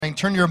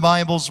Turn your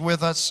Bibles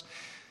with us,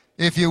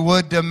 if you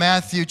would, to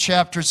Matthew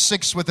chapter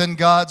 6 within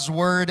God's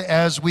Word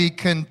as we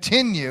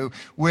continue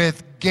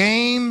with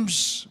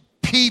games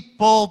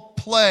people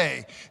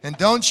play. And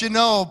don't you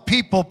know,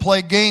 people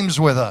play games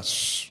with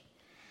us.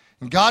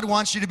 And God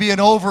wants you to be an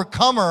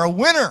overcomer, a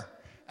winner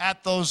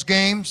at those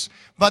games.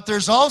 But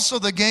there's also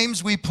the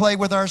games we play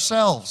with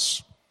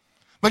ourselves.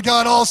 But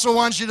God also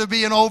wants you to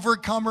be an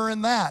overcomer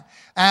in that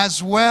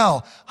as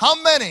well. How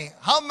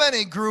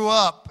many grew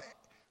up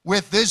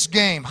with this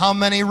game? How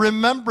many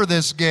remember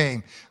this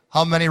game?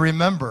 How many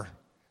remember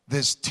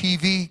this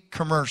TV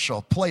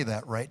commercial? Play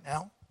that right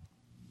now.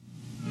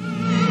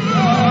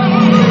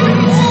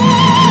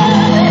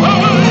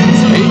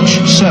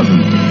 H7.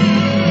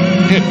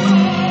 Hit.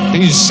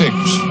 B6.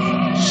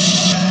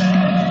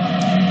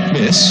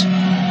 Miss.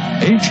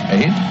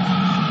 H8.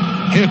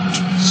 Hit.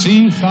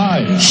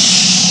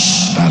 C5.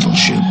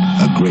 Battleship,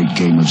 a great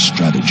game of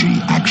strategy,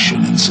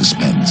 action, and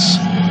suspense.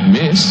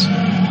 Miss.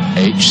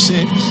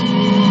 H6.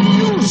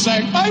 You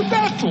sank my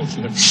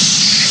battleship.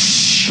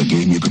 A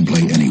game you can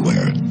play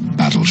anywhere.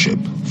 Battleship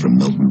from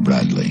Milton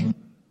Bradley.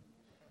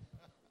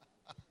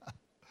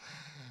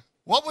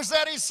 What was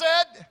that he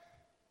said?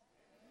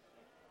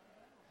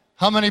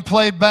 How many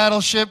played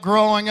Battleship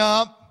growing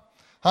up?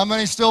 How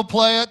many still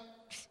play it?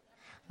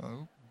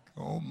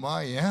 Oh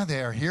my, yeah,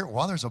 they are here.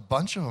 Wow, there's a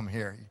bunch of them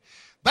here.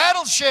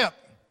 Battleship.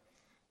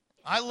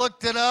 I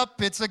looked it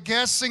up. It's a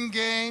guessing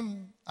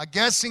game. A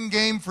guessing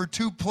game for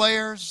two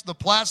players. The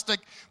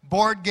plastic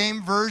board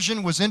game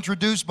version was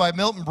introduced by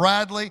Milton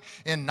Bradley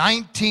in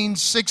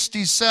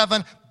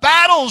 1967.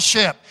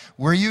 Battleship,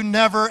 where you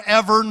never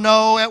ever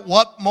know at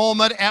what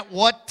moment, at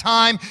what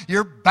time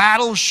your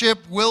battleship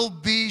will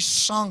be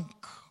sunk.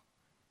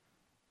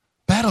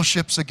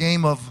 Battleship's a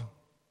game of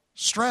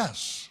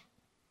stress.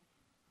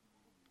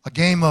 A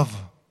game of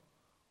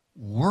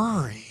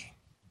worry.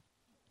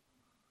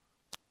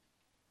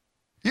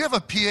 You have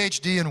a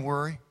PhD in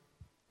worry?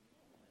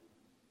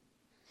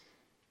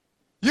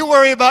 You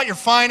worry about your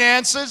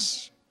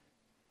finances?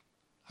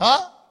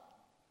 Huh?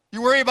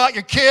 You worry about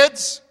your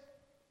kids?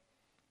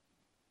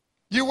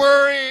 You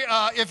worry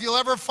if you'll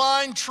ever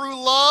find true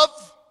love?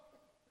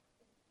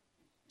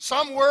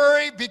 Some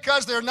worry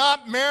because they're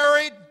not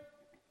married.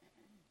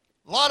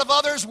 A lot of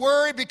others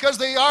worry because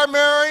they are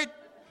married.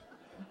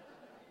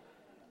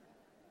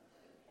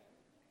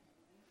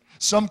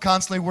 Some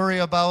constantly worry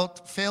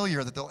about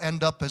failure, that they'll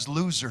end up as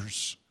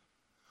losers,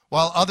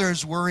 while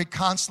others worry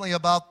constantly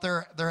about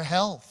their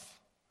health.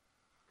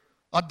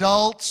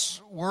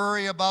 Adults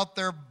worry about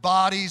their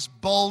bodies'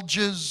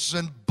 bulges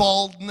and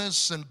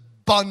baldness and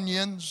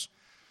bunions.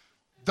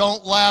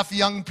 Don't laugh,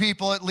 young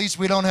people, at least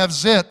we don't have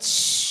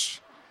zits.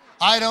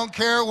 I don't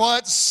care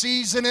what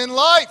season in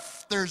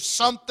life, there's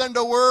something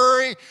to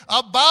worry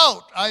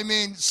about. I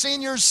mean,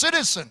 senior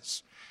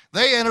citizens,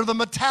 they enter the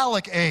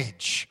metallic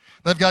age.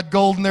 They've got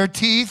gold in their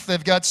teeth,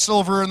 they've got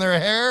silver in their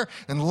hair,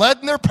 and lead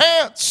in their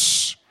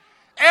pants.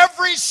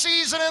 Every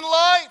season in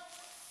life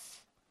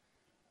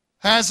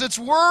has its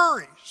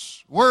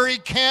worries. Worry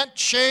can't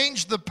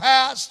change the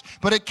past,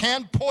 but it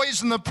can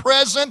poison the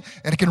present,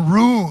 and it can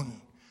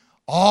ruin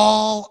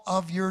all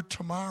of your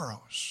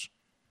tomorrows.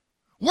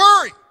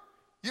 Worry,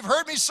 you've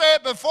heard me say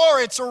it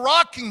before, it's a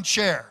rocking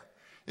chair.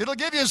 It'll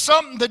give you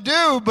something to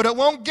do, but it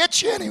won't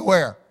get you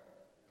anywhere.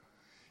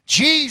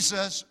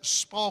 Jesus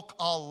spoke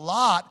a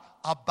lot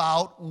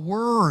about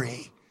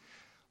worry.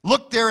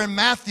 Look there in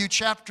Matthew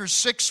chapter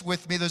 6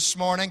 with me this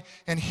morning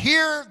and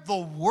hear the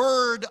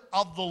word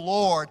of the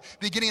Lord,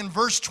 beginning in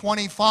verse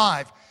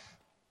 25.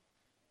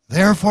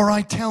 Therefore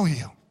I tell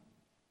you,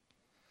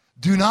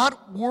 do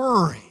not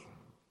worry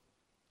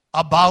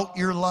about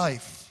your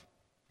life.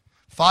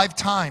 5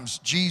 times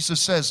Jesus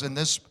says in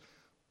this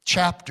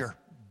chapter,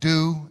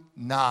 do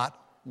not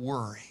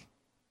worry.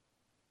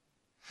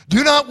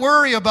 Do not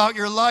worry about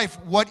your life,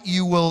 what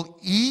you will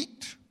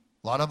eat.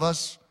 A lot of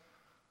us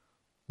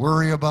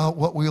worry about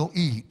what we'll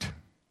eat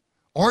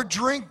or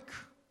drink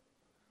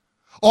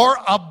or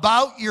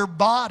about your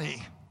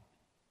body.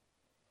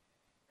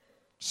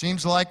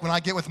 Seems like when I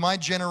get with my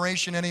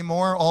generation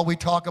anymore, all we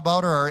talk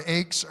about are our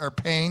aches, our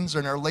pains,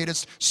 and our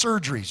latest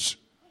surgeries.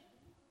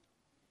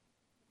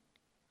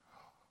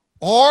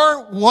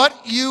 Or what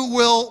you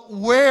will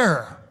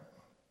wear.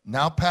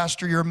 Now,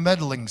 Pastor, you're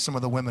meddling, some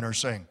of the women are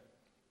saying.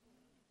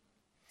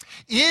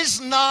 Is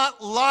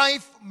not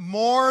life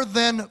more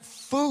than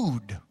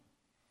food?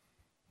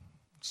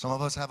 Some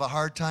of us have a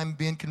hard time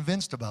being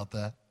convinced about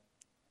that.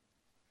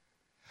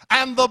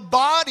 And the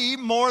body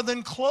more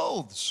than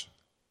clothes.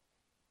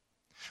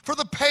 For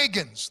the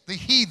pagans, the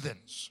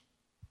heathens,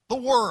 the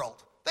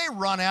world, they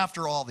run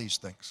after all these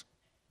things.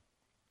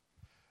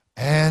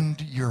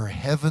 And your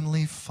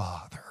heavenly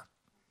Father,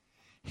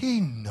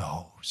 He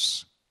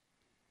knows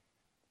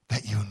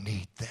that you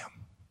need them.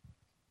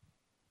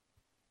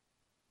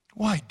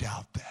 Why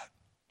doubt that?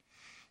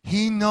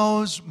 He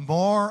knows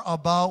more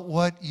about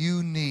what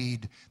you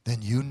need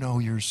than you know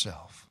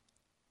yourself.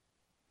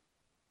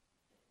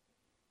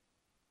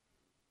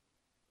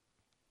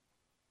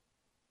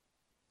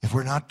 If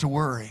we're not to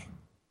worry,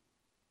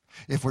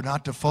 if we're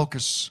not to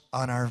focus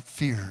on our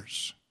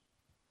fears,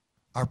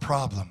 our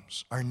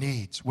problems, our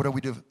needs? What are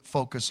we to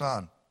focus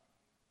on?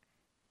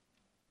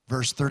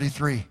 Verse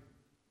 33.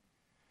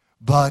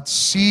 But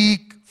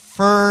seek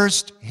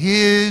first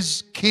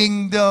his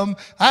kingdom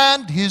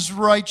and his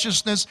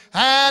righteousness,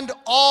 and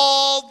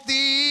all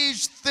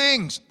these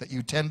things that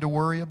you tend to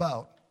worry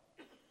about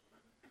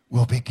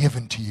will be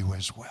given to you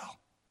as well.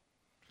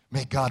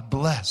 May God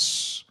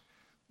bless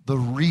the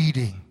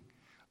reading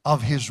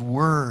of his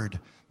word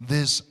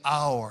this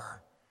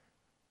hour,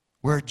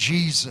 where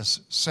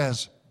Jesus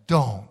says,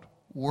 don't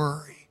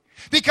worry.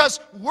 Because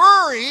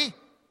worry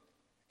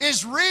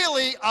is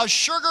really a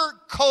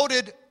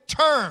sugar-coated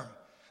term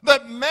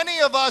that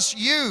many of us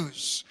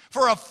use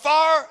for a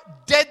far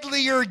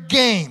deadlier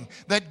game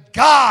that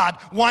God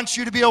wants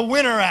you to be a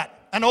winner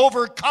at, an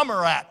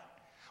overcomer at.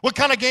 What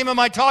kind of game am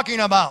I talking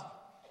about?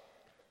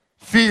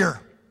 Fear.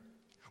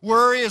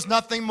 Worry is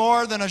nothing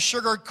more than a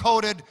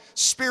sugar-coated,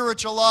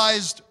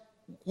 spiritualized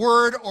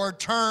word or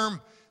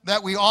term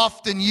that we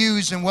often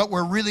use, and what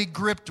we're really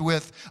gripped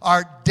with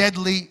are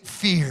deadly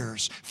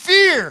fears.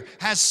 Fear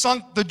has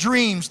sunk the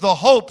dreams, the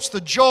hopes, the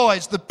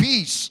joys, the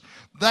peace,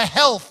 the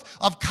health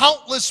of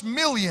countless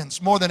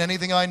millions, more than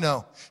anything I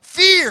know.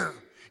 Fear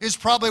is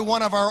probably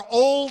one of our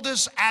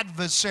oldest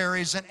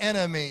adversaries and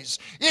enemies.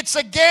 It's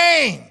a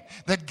game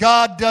that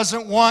God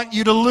doesn't want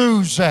you to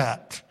lose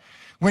at.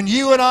 When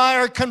you and I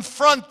are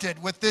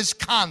confronted with this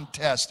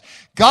contest,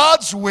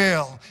 God's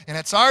will, and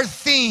it's our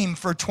theme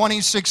for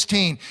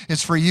 2016,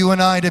 is for you and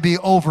I to be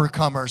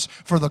overcomers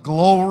for the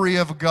glory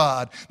of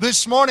God.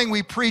 This morning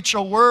we preach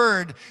a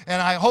word,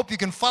 and I hope you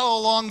can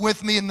follow along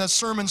with me in the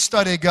sermon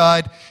study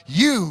guide.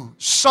 You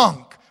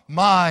sunk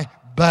my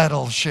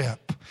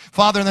battleship.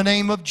 Father, in the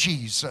name of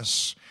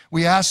Jesus,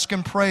 we ask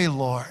and pray,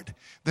 Lord,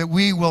 that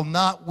we will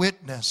not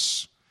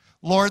witness,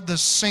 Lord, the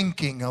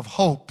sinking of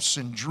hopes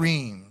and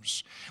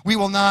dreams. We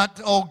will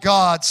not, oh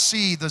God,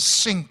 see the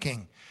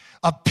sinking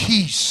of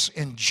peace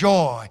and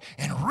joy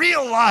and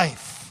real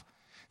life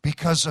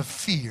because of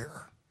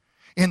fear.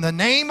 In the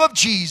name of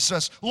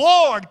Jesus,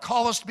 Lord,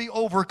 call us to be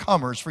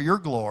overcomers for your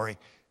glory.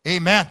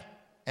 Amen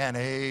and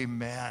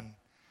amen.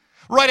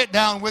 Write it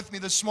down with me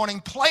this morning.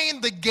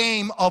 Playing the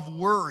game of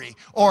worry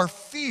or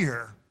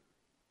fear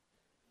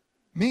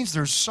means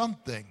there's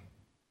something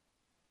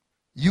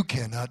you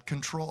cannot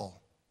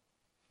control.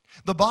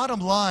 The bottom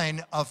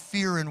line of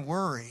fear and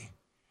worry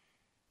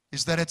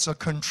is that it's a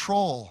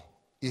control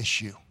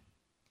issue.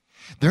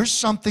 There's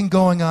something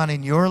going on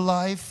in your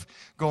life,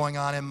 going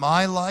on in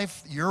my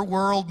life, your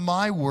world,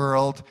 my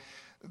world,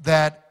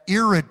 that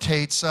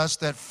irritates us,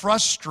 that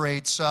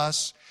frustrates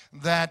us,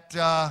 that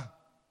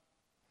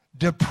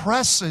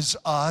depresses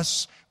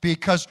us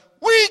because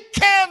we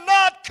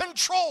cannot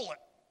control it.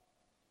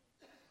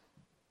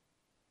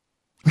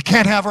 We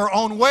can't have our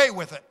own way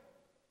with it.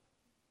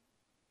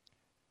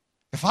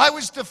 If I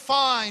was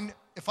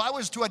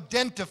to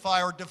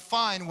identify or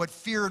define what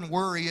fear and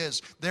worry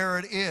is, there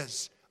it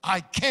is. I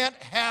can't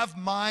have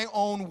my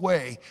own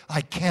way.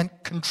 I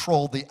can't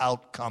control the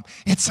outcome.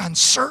 It's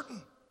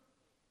uncertain.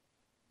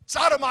 It's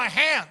out of my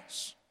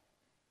hands.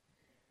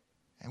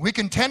 And we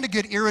can tend to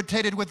get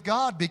irritated with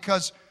God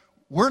because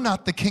we're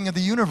not the king of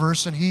the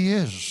universe and he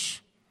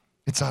is.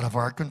 It's out of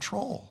our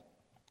control.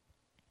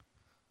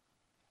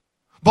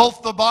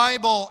 Both the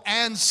Bible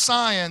and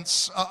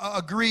science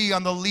agree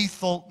on the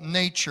lethal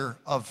nature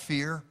of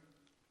fear.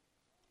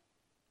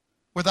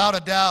 Without a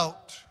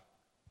doubt,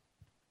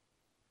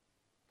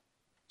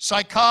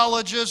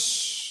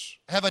 psychologists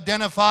have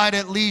identified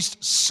at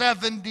least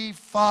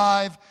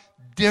 75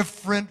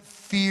 different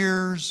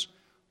fears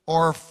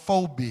or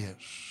phobias.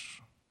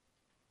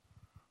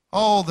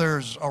 Oh,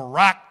 there's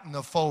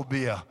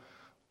arachnophobia.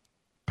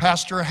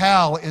 Pastor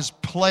Hal is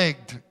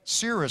plagued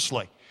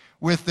seriously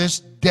with this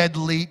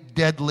deadly,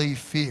 deadly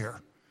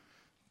fear.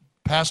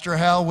 Pastor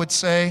Hal would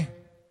say,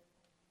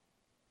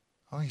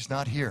 oh, he's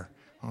not here.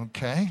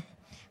 Okay.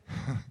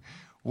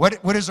 What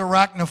is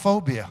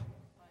arachnophobia?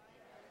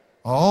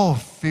 Oh,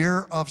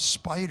 fear of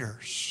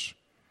spiders.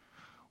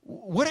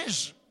 What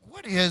is,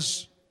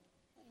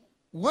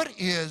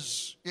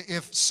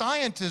 if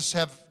scientists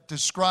have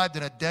described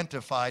and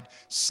identified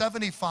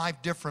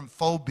 75 different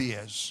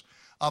phobias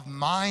of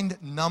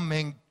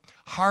mind-numbing,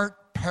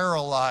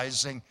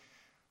 heart-paralyzing,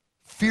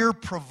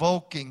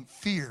 fear-provoking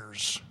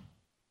fears,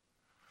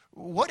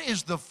 what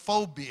is the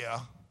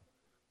phobia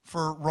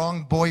for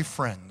wrong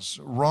boyfriends,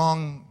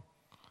 wrong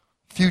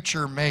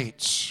future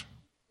mates?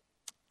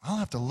 I'll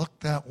have to look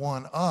that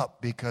one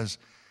up because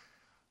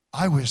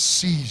I was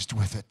seized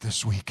with it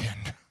this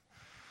weekend.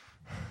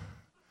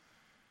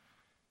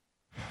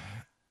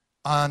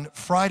 On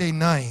Friday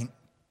night,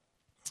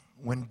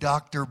 when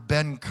Dr.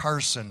 Ben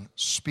Carson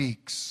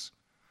speaks,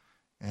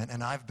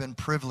 and I've been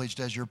privileged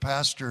as your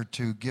pastor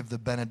to give the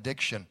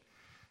benediction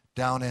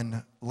down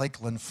in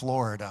Lakeland,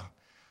 Florida.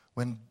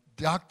 When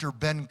Dr.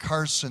 Ben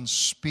Carson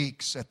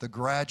speaks at the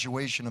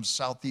graduation of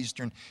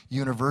Southeastern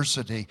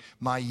University,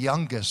 my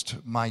youngest,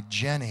 my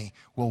Jenny,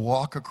 will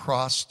walk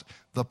across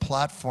the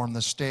platform,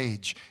 the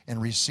stage,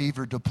 and receive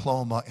her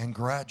diploma and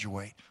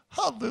graduate.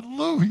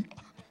 Hallelujah.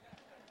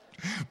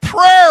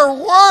 Prayer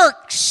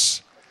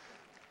works.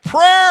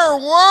 Prayer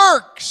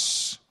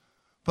works.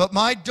 But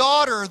my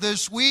daughter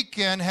this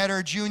weekend had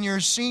her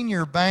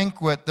junior-senior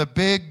banquet, the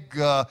big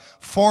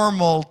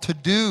formal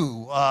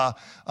to-do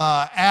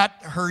at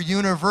her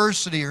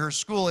university, her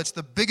school. It's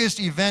the biggest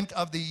event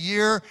of the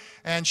year,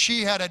 and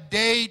she had a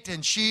date,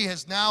 and she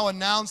has now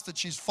announced that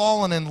she's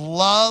fallen in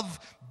love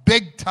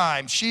big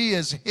time. She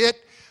is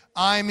hit,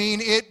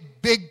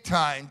 it big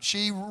time.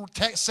 She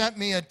sent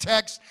me a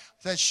text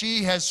that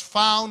she has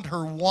found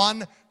her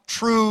one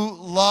true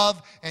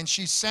love, and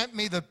she sent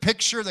me the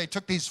picture. They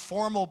took these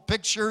formal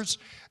pictures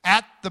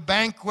at the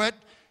banquet,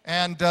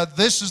 and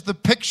this is the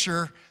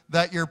picture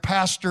that your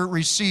pastor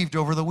received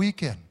over the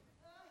weekend.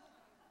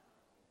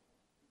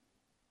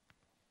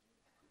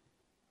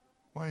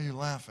 Why are you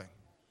laughing?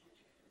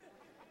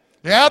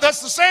 Yeah,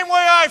 that's the same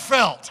way I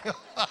felt.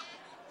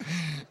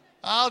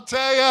 I'll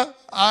tell you,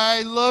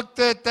 I looked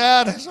at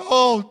that as,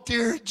 oh,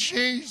 dear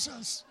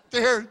Jesus.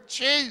 Dear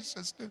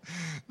Jesus.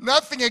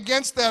 Nothing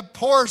against that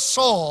poor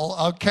soul,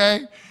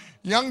 okay?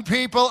 Young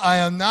people, I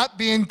am not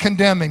being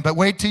condemning, but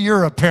wait till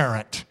you're a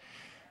parent.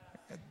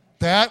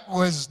 That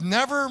was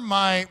never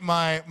my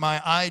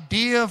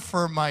idea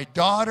for my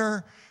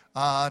daughter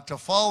to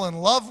fall in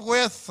love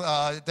with.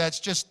 That's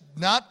just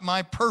not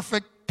my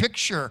perfect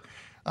picture,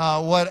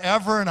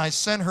 whatever. And I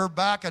sent her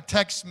back a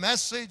text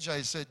message.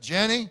 I said,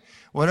 Jenny,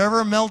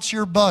 whatever melts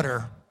your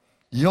butter,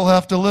 you'll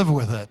have to live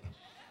with it.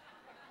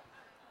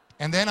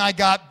 And then I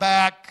got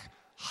back,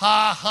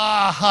 ha,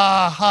 ha,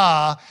 ha,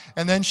 ha,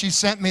 and then she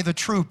sent me the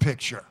true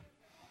picture.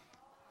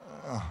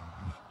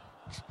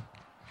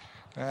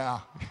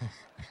 Yeah.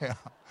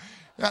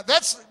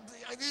 That's,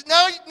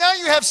 now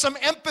you have some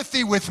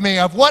empathy with me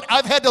of what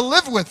I've had to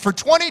live with for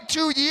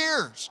 22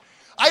 years.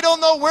 I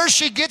don't know where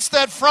she gets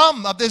that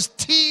from, of this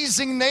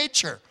teasing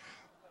nature.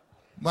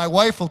 My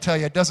wife will tell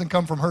you it doesn't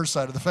come from her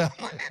side of the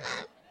family.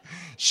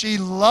 She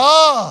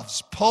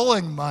loves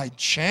pulling my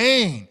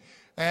chain.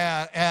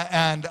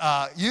 And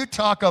you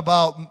talk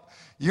about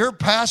your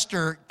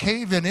pastor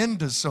caving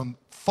into some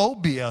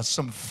phobia,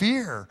 some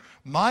fear.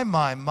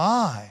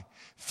 My.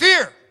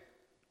 Fear.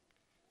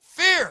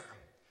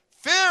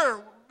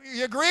 Fear,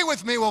 you agree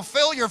with me, will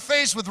fill your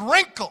face with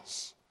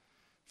wrinkles.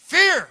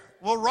 Fear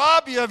will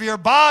rob you of your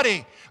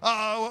body,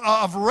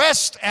 of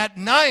rest at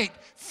night.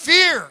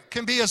 Fear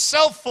can be a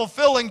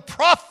self-fulfilling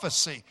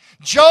prophecy.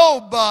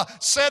 Job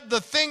said,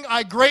 the thing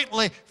I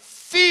greatly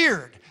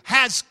feared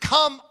has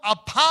come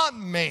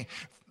upon me.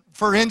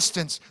 For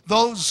instance,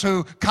 those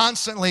who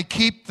constantly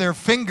keep their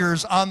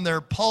fingers on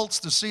their pulse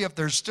to see if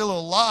they're still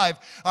alive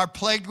are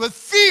plagued with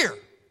fear.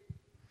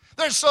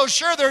 They're so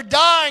sure they're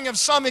dying of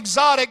some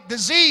exotic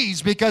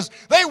disease because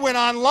they went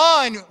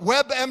online.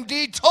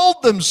 WebMD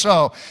told them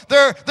so.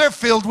 They're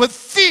filled with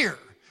fear.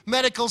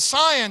 Medical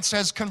science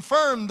has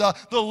confirmed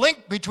the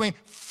link between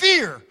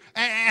fear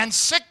and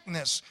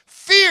sickness.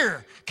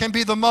 Fear can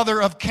be the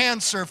mother of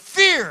cancer.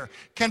 Fear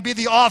can be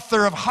the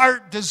author of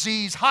heart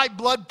disease, high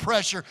blood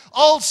pressure,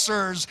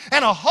 ulcers,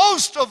 and a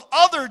host of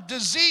other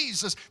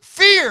diseases.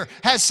 Fear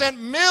has sent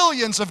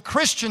millions of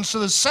Christians to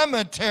the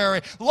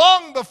cemetery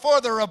long before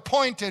their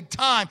appointed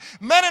time.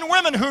 Men and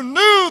women who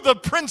knew the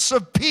Prince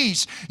of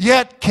Peace,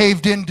 yet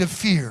caved into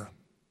fear.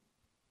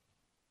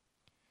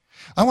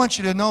 I want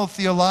you to know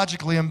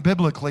theologically and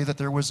biblically that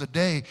there was a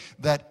day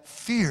that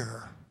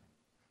fear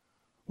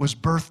was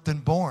birthed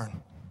and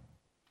born.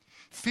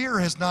 Fear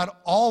has not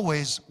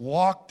always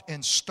walked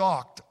and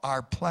stalked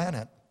our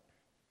planet.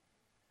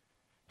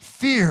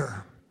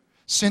 Fear,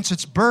 since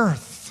its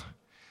birth,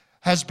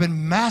 has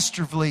been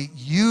masterfully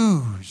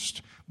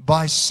used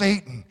by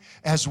Satan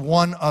as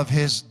one of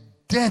his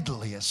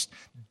deadliest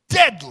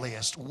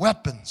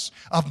weapons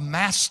of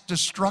mass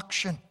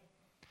destruction.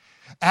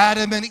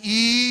 Adam and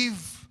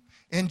Eve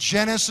in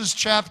Genesis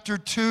chapter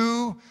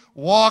 2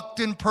 walked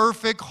in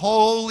perfect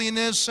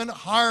holiness and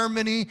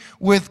harmony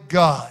with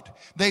God.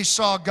 They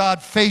saw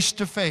God face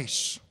to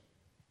face.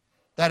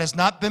 That has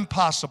not been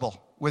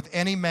possible with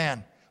any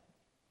man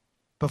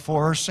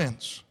before or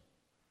since.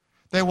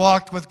 They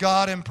walked with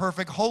God in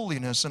perfect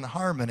holiness and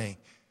harmony.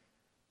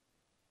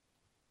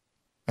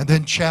 And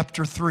then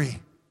chapter 3,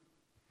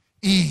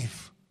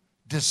 Eve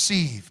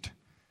deceived.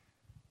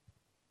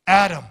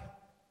 Adam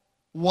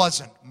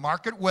wasn't.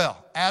 Mark it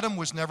well. Adam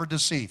was never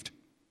deceived.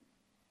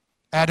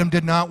 Adam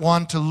did not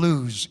want to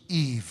lose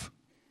Eve.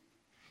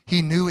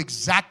 He knew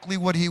exactly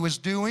what he was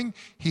doing.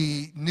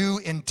 He knew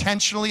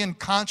intentionally and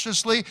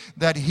consciously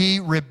that he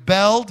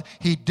rebelled.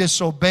 He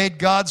disobeyed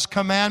God's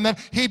commandment.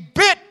 He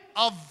bit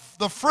of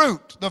the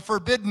fruit, the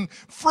forbidden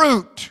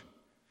fruit.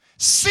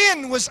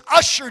 Sin was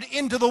ushered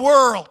into the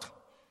world.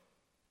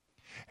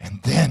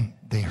 And then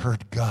they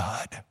heard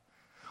God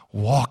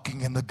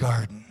walking in the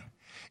garden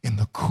in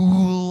the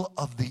cool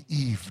of the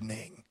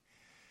evening.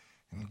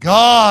 And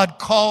God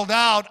called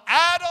out,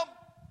 Adam,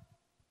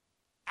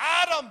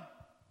 Adam,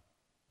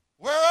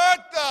 where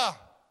art thou?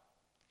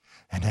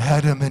 And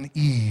Adam and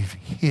Eve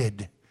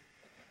hid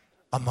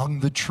among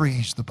the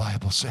trees, the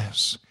Bible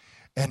says.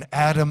 And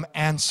Adam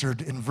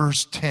answered in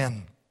verse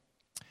 10,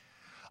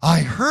 I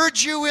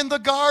heard you in the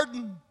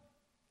garden,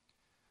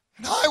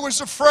 and I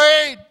was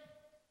afraid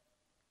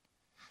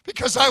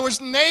because I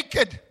was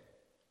naked.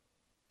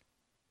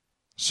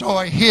 So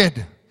I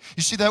hid.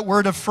 You see that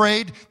word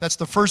afraid? That's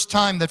the first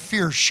time that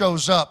fear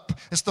shows up.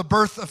 It's the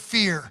birth of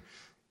fear.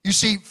 You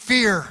see,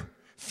 fear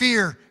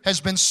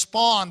has been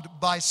spawned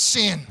by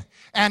sin,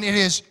 and it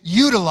is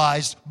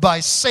utilized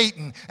by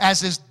Satan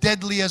as his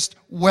deadliest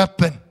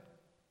weapon.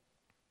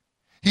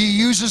 He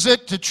uses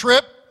it to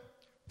trip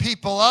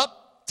people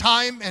up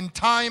time and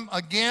time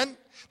again.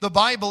 The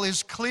Bible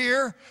is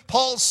clear.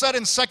 Paul said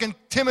in 2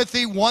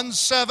 Timothy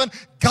 1:7,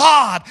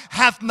 God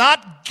hath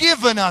not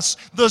given us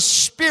the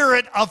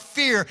spirit of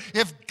fear.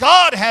 If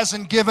God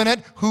hasn't given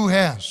it, who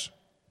has?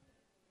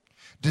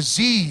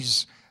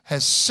 Disease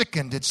has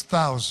sickened its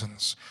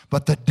thousands,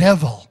 but the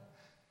devil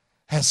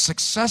has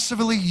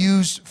successfully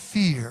used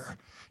fear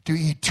to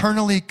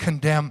eternally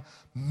condemn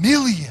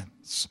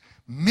millions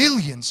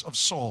of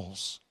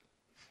souls.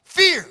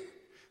 Fear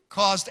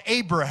caused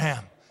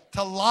Abraham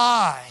to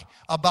lie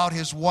about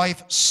his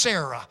wife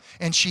Sarah,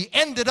 and she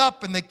ended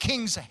up in the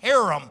king's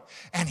harem,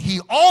 and he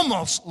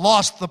almost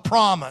lost the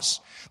promise.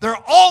 There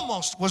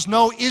almost was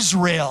no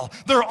Israel.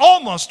 There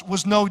almost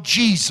was no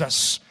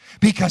Jesus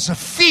because of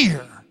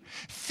fear.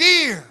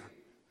 Fear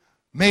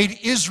made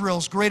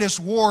Israel's greatest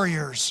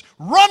warriors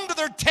run to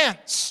their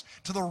tents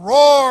to the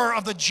roar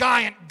of the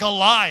giant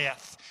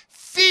Goliath.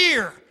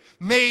 Fear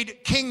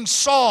made King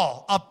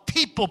Saul a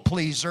people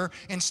pleaser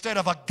instead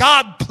of a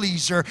God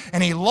pleaser,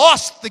 and he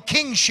lost the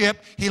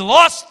kingship, he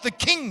lost the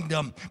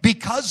kingdom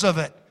because of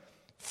it.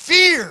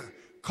 Fear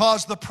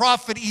caused the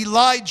prophet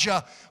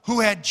Elijah, who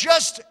had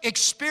just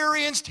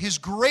experienced his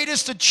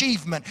greatest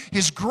achievement,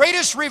 his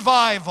greatest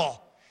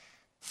revival.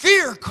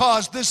 Fear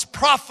caused this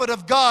prophet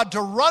of God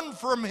to run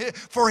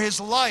for his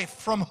life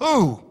from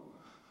who?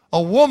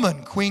 A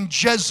woman, Queen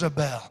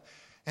Jezebel.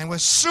 And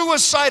with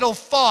suicidal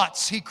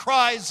thoughts, he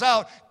cries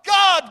out,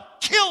 God,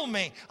 kill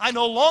me. I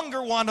no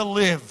longer want to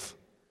live.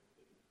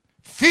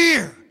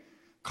 Fear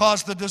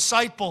caused the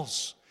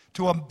disciples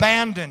to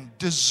abandon,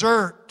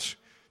 desert,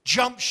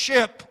 jump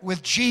ship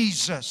with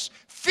Jesus.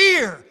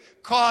 Fear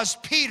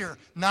caused Peter,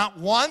 not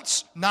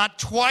once, not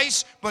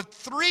twice, but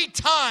 3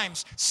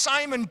 times,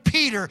 Simon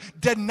Peter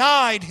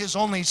denied his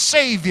only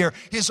Savior,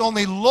 his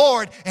only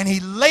Lord, and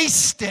he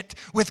laced it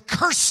with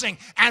cursing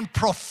and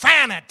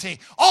profanity,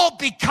 all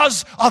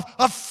because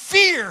of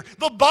fear.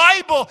 The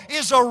Bible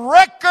is a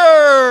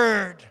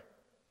record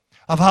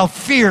of how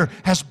fear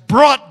has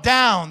brought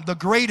down the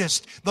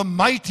greatest, the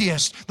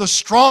mightiest, the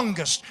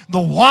strongest, the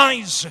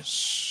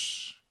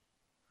wisest.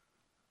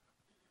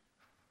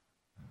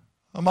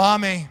 A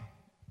mommy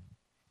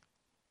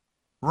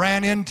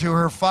ran into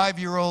her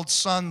 5-year-old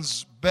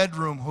son's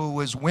bedroom who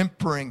was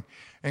whimpering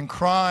and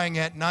crying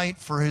at night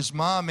for his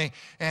mommy.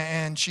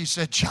 And she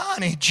said,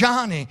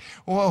 Johnny,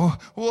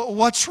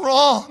 what's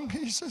wrong?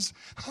 He says,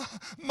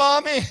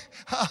 Mommy,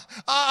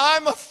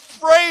 I'm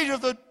afraid of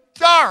the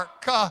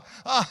dark.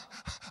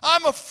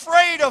 I'm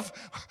afraid of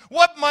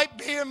what might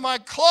be in my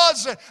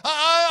closet.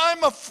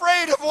 I'm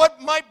afraid of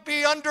what might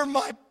be under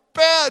my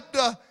bed.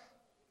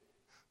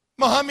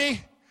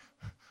 Mommy,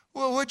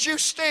 would you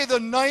stay the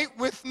night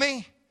with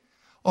me?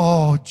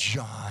 Oh,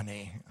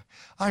 Johnny,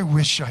 I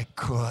wish I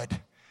could.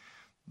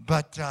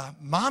 But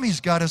Mommy's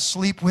got to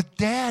sleep with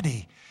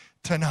Daddy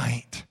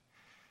tonight.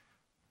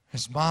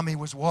 As Mommy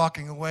was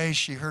walking away,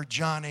 she heard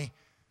Johnny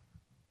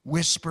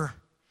whisper,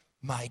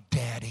 my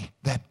daddy,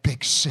 that big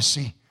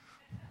sissy.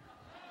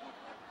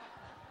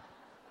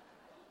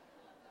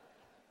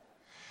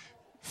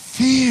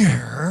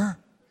 Fear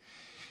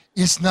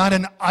is not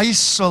an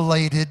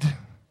isolated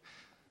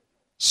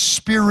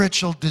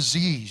spiritual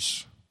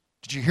disease.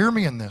 Did you hear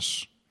me in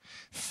this?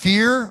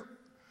 Fear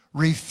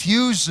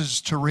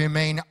refuses to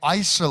remain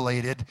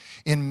isolated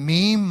in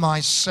me,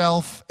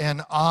 myself,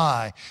 and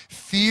I.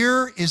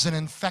 Fear is an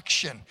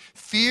infection.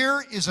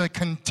 Fear is a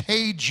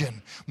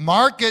contagion.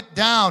 Mark it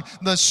down.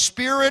 The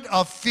spirit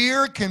of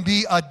fear can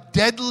be a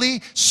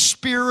deadly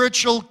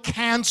spiritual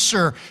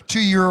cancer to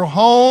your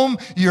home,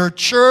 your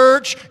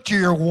church, to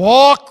your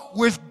walk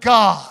with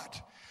God.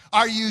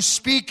 Are you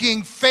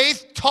speaking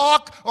faith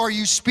talk or are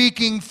you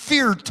speaking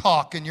fear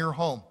talk in your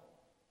home?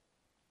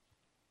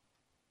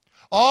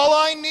 All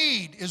I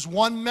need is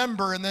one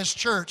member in this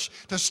church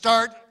to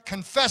start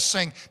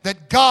confessing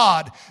that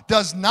God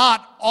does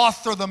not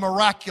author the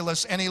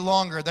miraculous any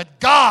longer, that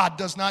God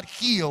does not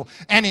heal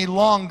any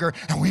longer.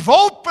 And we've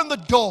opened the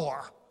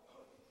door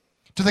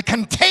to the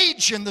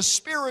contagion, the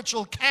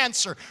spiritual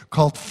cancer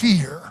called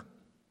fear.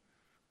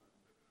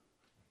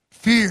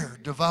 Fear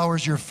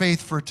devours your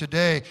faith for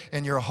today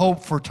and your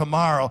hope for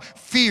tomorrow.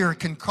 Fear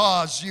can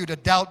cause you to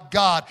doubt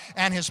God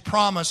and His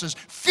promises.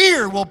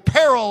 Fear will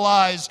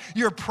paralyze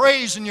your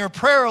praise and your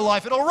prayer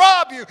life. It'll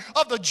rob you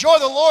of the joy of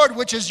the Lord,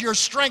 which is your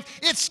strength.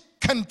 It's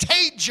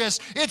contagious,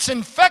 it's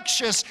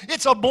infectious,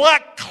 it's a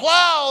black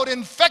cloud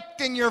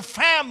infecting your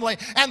family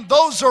and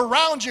those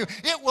around you.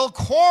 It will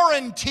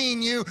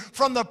quarantine you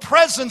from the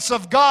presence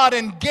of God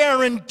and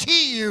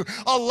guarantee you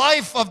a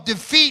life of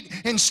defeat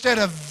instead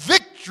of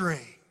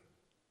victory.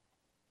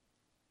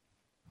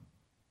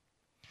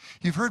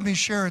 You've heard me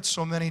share it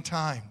so many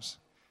times.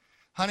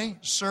 Honey,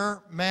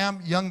 sir, ma'am,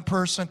 young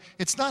person,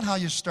 it's not how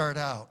you start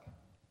out.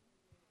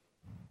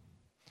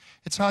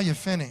 It's how you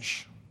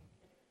finish.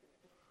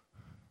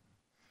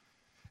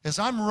 As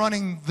I'm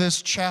running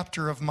this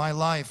chapter of my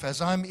life,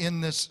 as I'm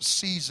in this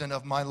season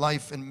of my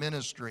life in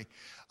ministry,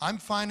 I'm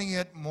finding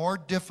it more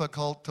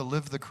difficult to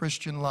live the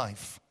Christian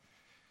life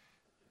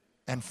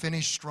and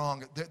finish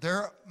strong.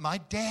 My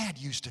dad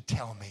used to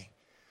tell me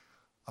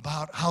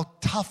about how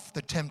tough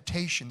the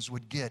temptations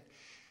would get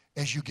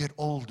as you get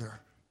older.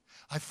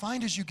 I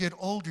find as you get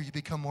older, you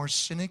become more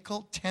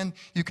cynical.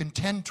 You can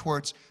tend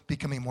towards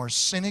becoming more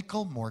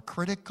cynical, more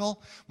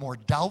critical, more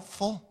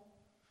doubtful,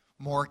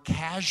 more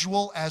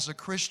casual as a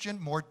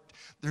Christian.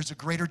 There's a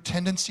greater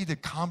tendency to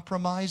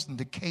compromise and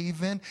to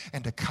cave in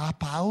and to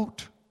cop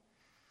out.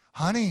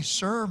 Honey,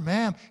 sir,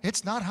 ma'am,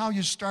 it's not how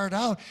you start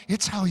out.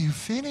 It's how you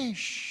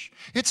finish.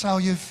 It's how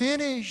you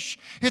finish.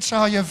 It's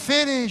how you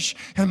finish.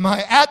 And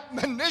my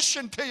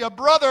admonition to you,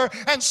 brother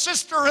and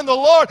sister in the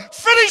Lord,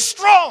 finish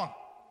strong.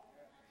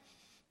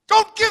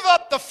 Don't give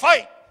up the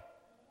fight.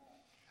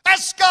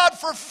 Ask God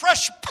for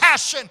fresh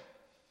passion.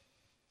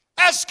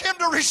 Ask Him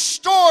to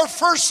restore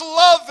first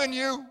love in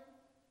you.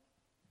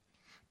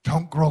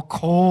 Don't grow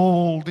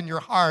cold in your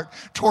heart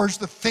towards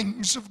the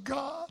things of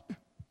God.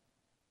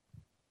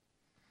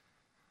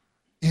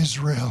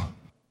 Israel,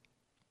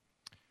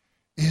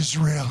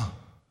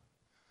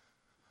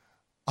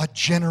 a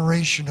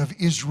generation of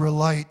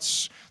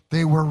Israelites,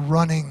 they were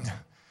running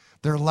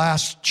their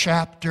last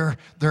chapter,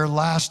 their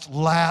last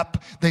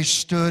lap. They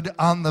stood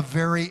on the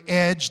very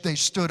edge. They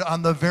stood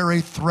on the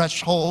very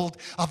threshold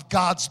of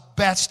God's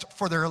best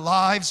for their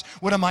lives.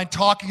 What am I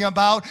talking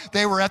about?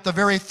 They were at the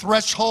very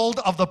threshold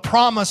of the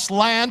promised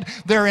land,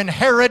 their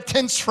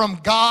inheritance from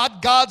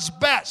God, God's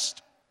best.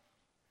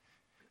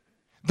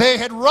 They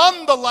had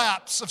run the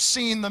laps of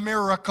seeing the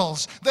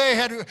miracles. They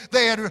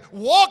had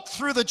walked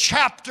through the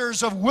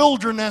chapters of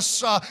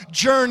wilderness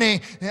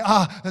journey,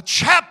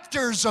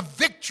 chapters of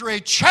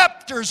victory,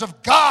 chapters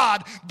of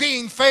God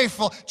being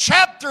faithful,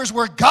 chapters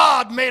where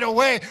God made a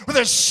way where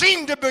there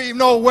seemed to be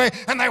no way,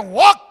 and they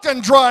walked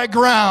on dry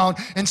ground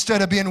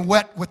instead of being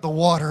wet with the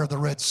water of the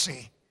Red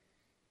Sea.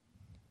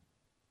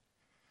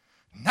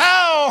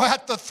 Now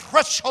at the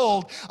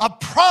threshold of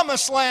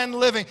promised land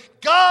living,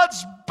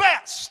 God's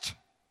best,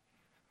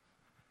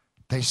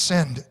 they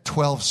send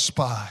 12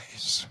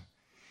 spies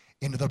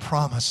into the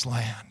promised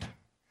land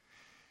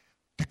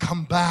to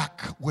come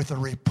back with a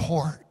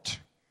report,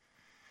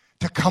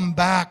 to come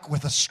back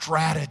with a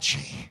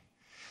strategy,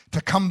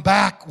 to come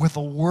back with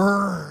a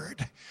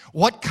word.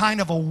 What kind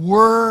of a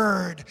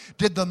word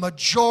did the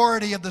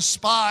majority of the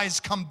spies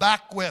come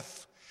back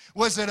with?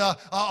 Was it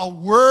a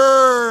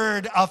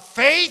word of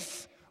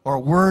faith or a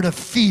word of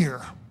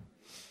fear?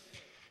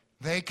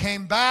 They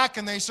came back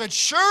and they said,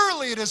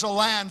 surely it is a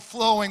land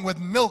flowing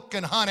with milk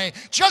and honey,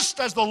 just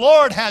as the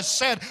Lord has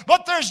said.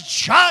 But there's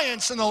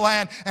giants in the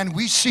land, and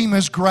we seem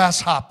as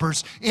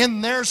grasshoppers in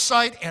their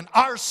sight and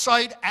our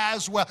sight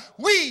as well.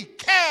 We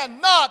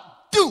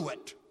cannot do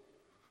it.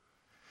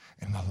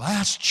 In the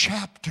last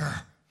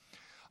chapter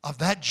of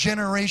that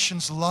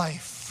generation's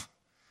life,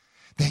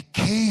 they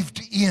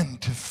caved in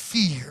to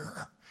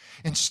fear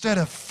instead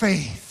of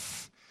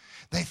faith.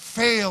 They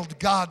failed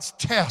God's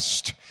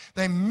test.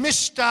 They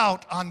missed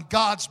out on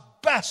God's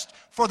best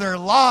for their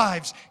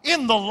lives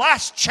in the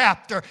last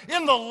chapter,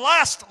 in the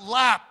last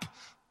lap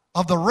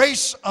of the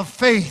race of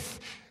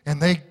faith.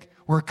 And they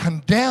were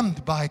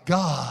condemned by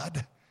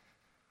God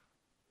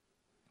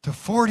to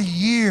 40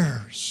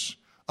 years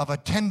of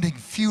attending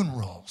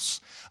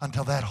funerals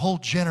until that whole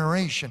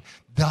generation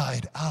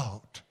died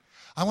out.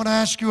 I want to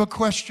ask you a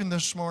question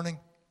this morning.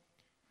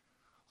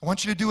 I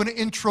want you to do an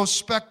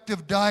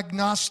introspective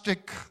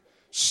diagnostic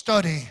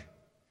study.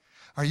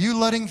 Are you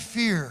letting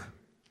fear?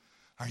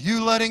 Are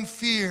you letting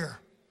fear?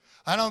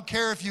 I don't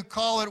care if you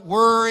call it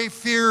worry,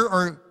 fear,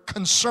 or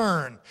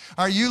concern.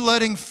 Are you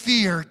letting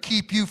fear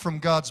keep you from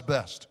God's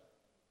best?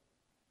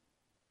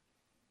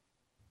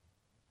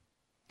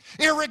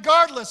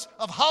 Irregardless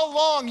of how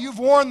long you've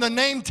worn the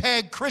name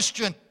tag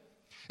Christian,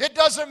 it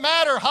doesn't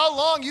matter how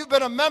long you've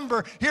been a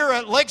member here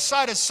at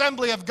Lakeside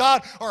Assembly of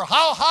God or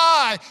how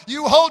high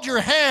you hold your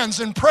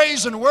hands in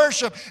praise and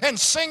worship and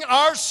sing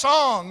our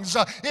songs.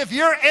 If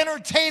you're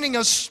entertaining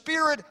a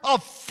spirit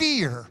of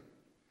fear,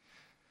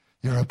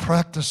 you're a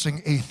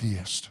practicing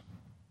atheist.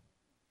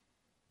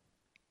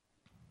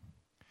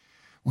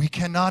 We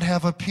cannot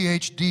have a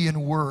PhD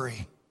in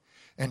worry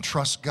and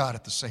trust God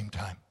at the same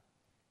time.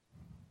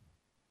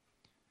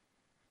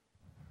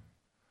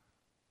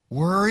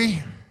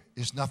 Worry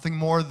is nothing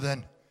more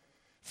than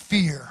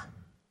fear,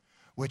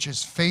 which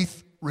is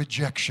faith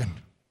rejection.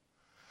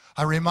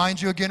 I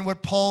remind you again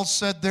what Paul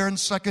said there in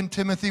 2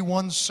 Timothy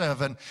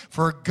 1:7.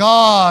 For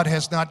God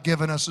has not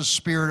given us a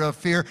spirit of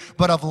fear,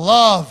 but of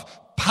love,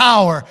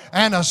 power,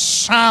 and a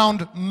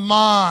sound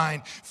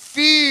mind.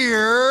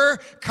 Fear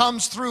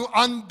comes through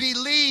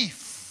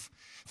unbelief.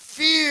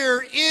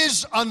 Fear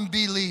is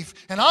unbelief,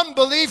 and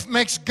unbelief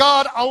makes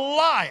God a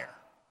liar.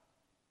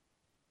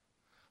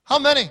 How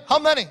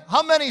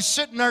many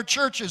sit in our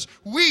churches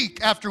week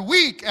after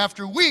week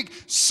after week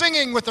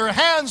singing with their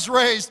hands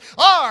raised,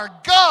 our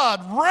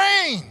God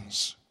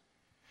reigns?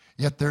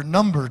 Yet they're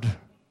numbered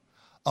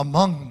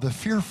among the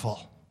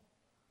fearful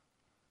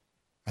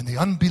and the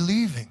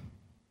unbelieving.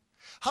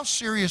 How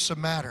serious a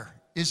matter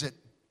is it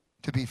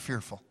to be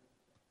fearful?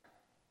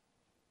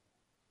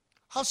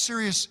 How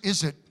serious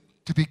is it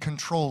to be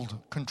controlled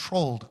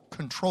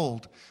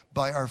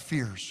by our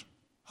fears?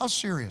 How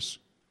serious?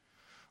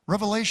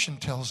 Revelation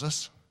tells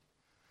us,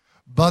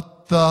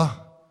 but the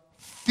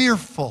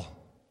fearful,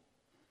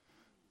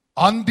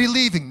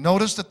 unbelieving,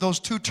 notice that those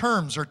two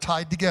terms are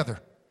tied together,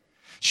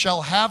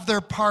 shall have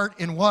their part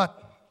in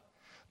what?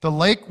 The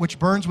lake which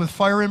burns with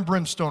fire and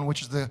brimstone,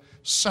 which is the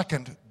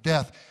second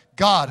death.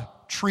 God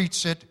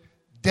treats it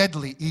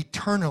deadly,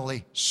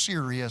 eternally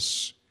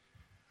serious.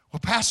 Well,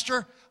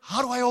 Pastor,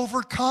 how do I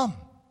overcome?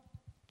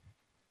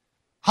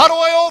 How do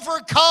I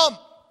overcome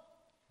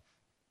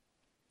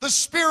the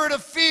spirit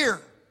of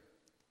fear?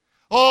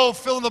 Oh,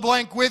 fill in the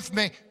blank with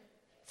me.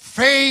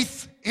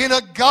 Faith in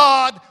a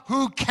God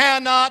who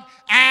cannot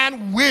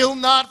and will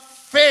not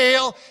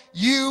fail.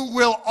 You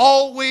will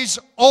always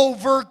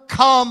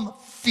overcome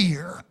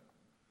fear.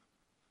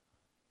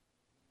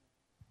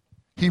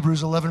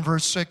 Hebrews 11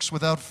 verse 6,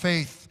 without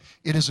faith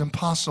it is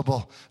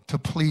impossible to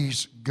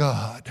please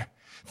God.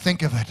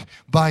 Think of it.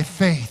 By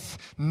faith,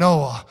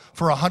 Noah,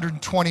 for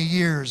 120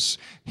 years,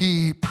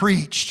 he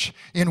preached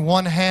in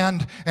one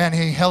hand and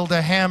he held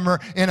a hammer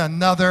in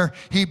another.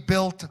 He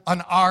built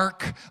an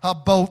ark, a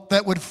boat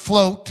that would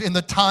float in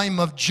the time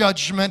of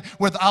judgment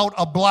without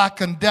a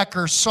Black &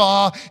 Decker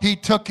saw. He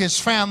took his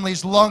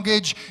family's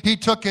luggage. He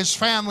took his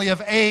family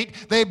of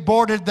 8. They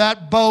boarded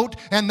that boat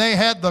and they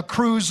had the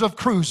cruise of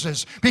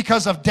cruises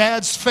because of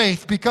Dad's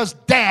faith, because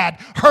Dad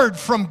heard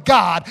from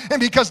God. And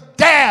because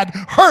Dad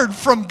heard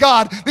from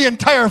God, the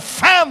entire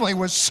family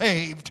was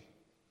saved.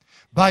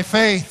 By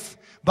faith,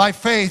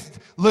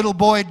 little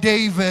boy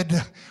David,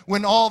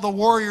 when all the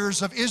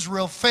warriors of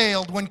Israel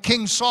failed, when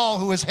King Saul,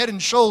 who was head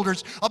and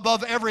shoulders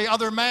above every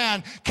other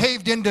man,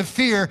 caved into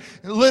fear,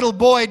 little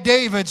boy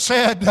David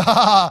said,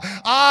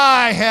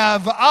 I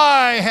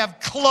have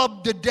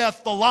clubbed to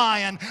death the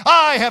lion.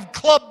 I have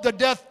clubbed to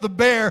death the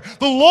bear.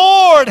 The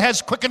Lord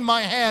has quickened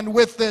my hand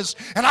with this,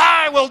 and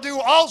I will do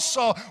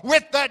also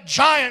with that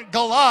giant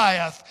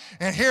Goliath.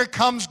 And here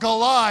comes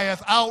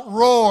Goliath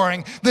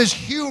outroaring this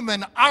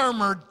human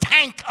armored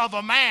tank of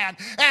a man.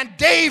 And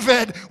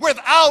David,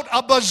 without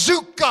a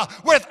bazooka,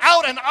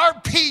 without an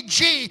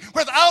RPG,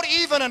 without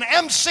even an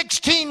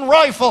M16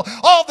 rifle,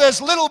 all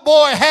this little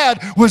boy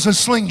had was a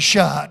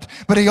slingshot.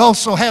 But he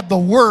also had the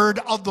word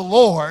of the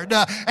Lord.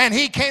 And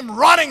he came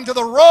running to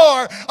the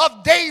roar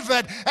of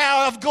David,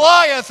 of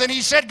Goliath, and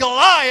he said,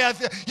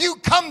 Goliath, you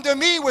come to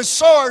me with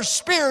sword,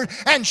 spear,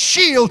 and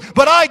shield,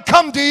 but I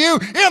come to you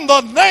in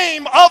the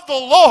name of the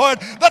Lord,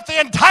 that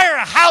the entire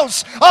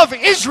house of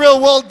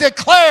Israel will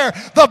declare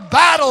the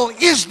battle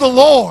is the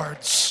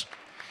Lord's.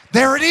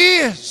 There it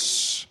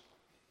is.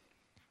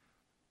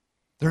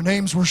 Their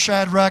names were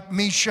Shadrach,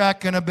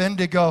 Meshach, and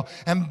Abednego.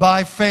 And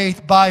by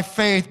faith,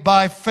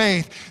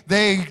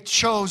 they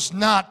chose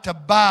not to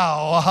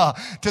bow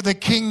to the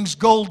king's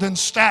golden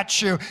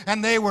statue.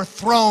 And they were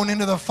thrown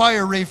into the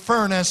fiery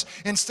furnace.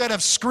 Instead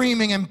of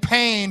screaming in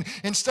pain,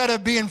 instead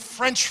of being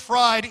French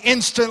fried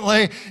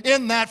instantly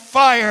in that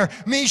fire,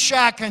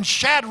 Meshach and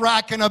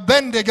Shadrach and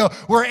Abednego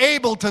were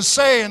able to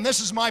say, and this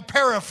is my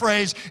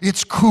paraphrase,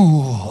 it's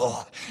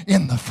cool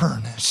in the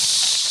furnace.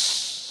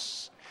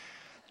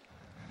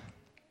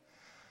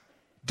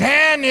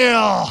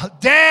 Daniel,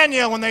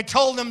 when they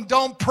told him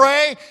don't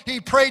pray, he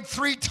prayed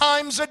 3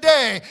 times a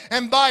day.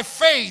 And by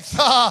faith,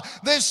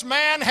 this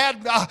man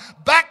had a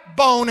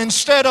backbone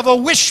instead of a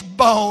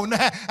wishbone.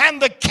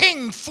 And the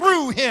king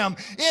threw him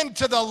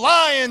into the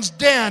lion's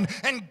den.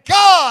 And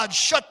God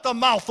shut the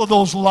mouth of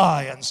those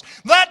lions.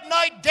 That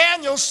night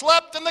Daniel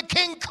slept and the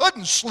king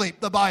couldn't sleep,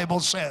 the Bible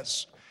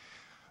says.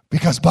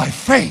 Because by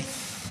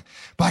faith,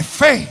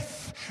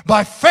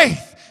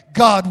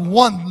 God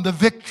won the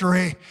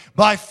victory.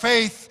 By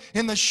faith,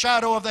 in the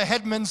shadow of the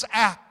headman's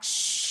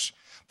axe.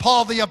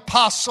 Paul the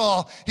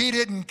apostle, he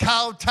didn't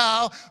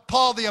kowtow.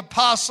 Paul the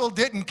apostle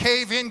didn't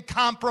cave in,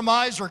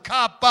 compromise, or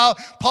cop out.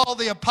 Paul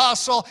the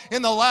apostle,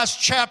 in the last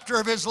chapter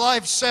of his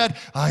life, said,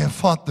 I have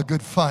fought the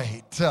good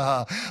fight.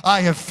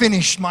 I have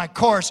finished my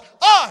course.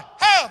 I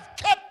have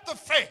kept the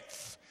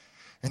faith.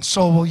 And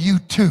so will you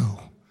too,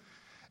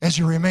 as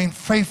you remain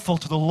faithful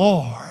to the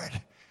Lord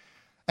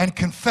and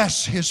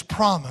confess His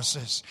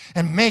promises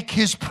and make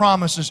His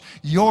promises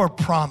your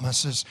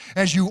promises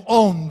as you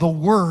own the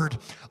word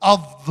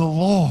of the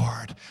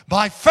Lord.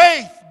 By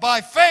faith,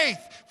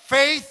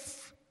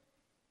 faith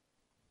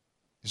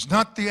is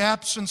not the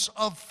absence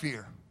of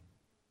fear.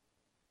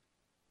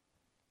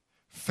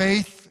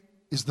 Faith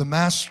is the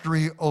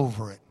mastery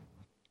over it.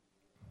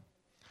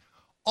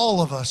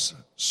 All of us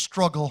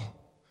struggle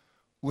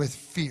with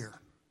fear.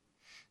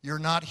 You're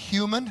not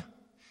human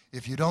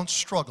if you don't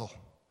struggle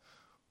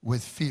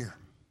with fear.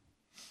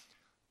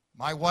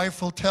 My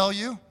wife will tell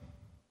you,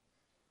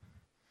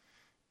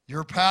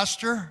 your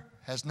pastor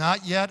has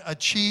not yet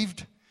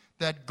achieved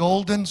that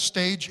golden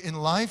stage in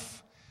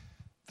life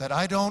that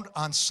I don't,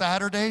 on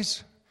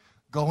Saturdays,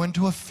 go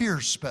into a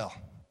fear spell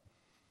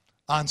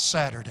on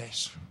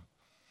Saturdays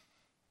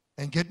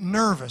and get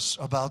nervous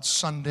about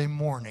Sunday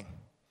morning.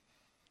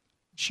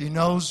 She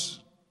knows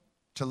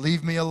to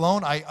leave me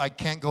alone. I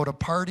can't go to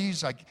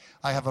parties.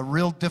 I have a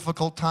real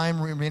difficult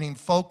time remaining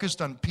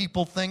focused on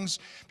people things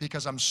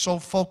because I'm so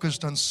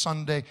focused on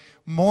Sunday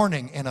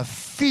morning, and a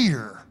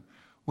fear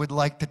would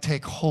like to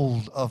take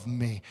hold of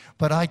me.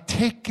 But I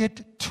take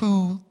it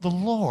to the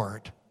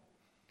Lord.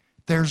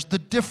 There's the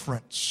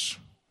difference.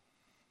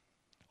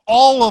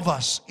 All of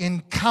us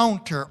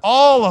encounter,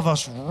 all of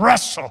us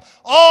wrestle,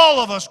 all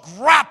of us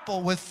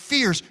grapple with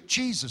fears.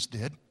 Jesus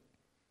did.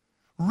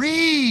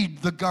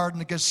 Read the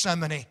Garden of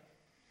Gethsemane.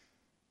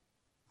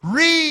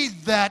 Read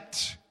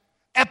that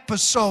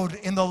episode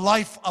in the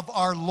life of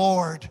our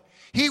Lord.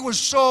 He was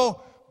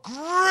so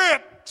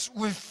gripped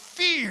with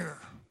fear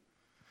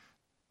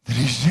that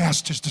he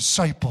asked his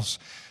disciples,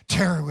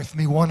 tarry with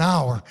me 1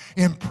 hour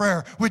in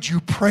prayer. Would you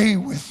pray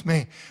with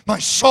me? My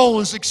soul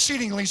is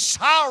exceedingly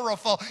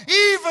sorrowful,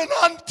 even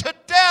unto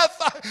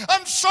death.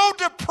 I'm so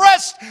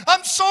depressed.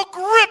 I'm so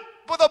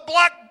gripped with a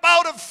black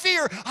bout of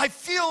fear. I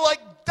feel like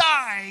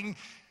dying.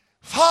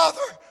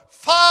 Father,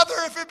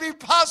 if it be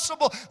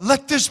possible,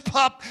 let this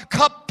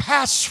cup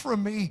pass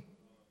from me.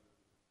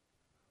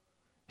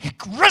 He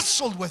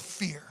wrestled with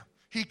fear.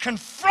 He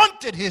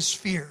confronted his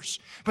fears.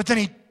 But then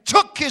he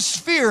took his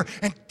fear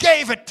and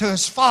gave it to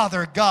his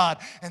Father God.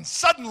 And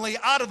suddenly,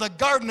 out of the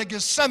Garden of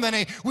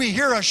Gethsemane, we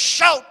hear a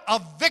shout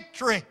of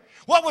victory.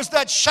 What was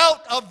that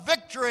shout of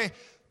victory?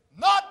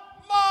 Not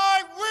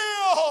my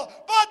will,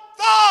 but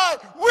thy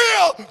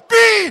will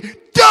be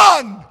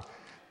done.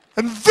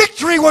 And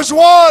victory was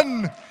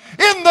won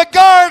in the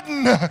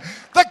garden.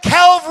 The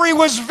Calvary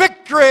was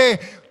victory.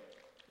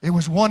 It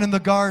was won in the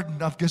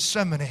Garden of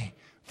Gethsemane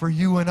for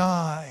you and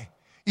I,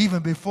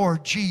 even before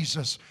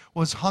Jesus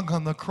was hung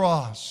on the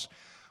cross.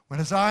 When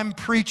as I'm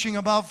preaching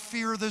about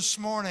fear this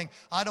morning,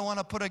 I don't want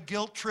to put a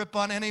guilt trip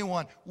on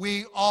anyone.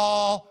 We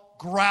all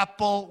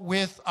grapple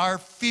with our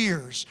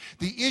fears.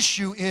 The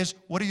issue is,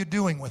 what are you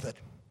doing with it?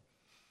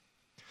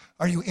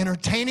 Are you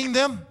entertaining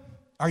them?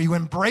 Are you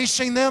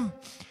embracing them?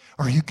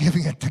 Or are you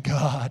giving it to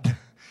God?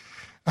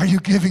 Are you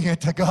giving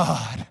it to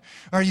God?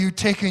 Are you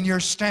taking your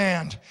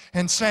stand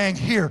and saying,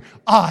 here,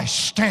 I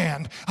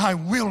stand. I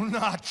will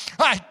not.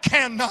 I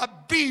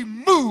cannot be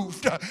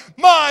moved.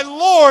 My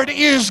Lord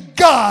is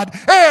God,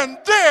 and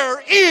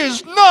there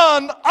is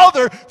none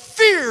other.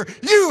 Fear,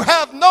 you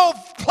have no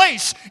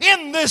place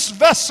in this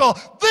vessel.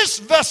 This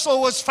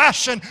vessel was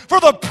fashioned for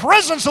the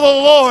presence of the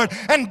Lord,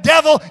 and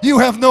devil, you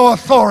have no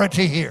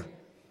authority here.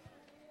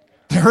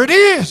 There it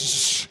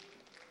is.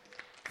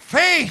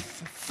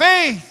 Faith,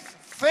 faith,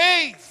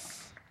 faith.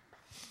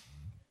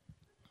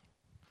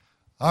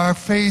 Our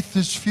faith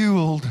is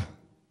fueled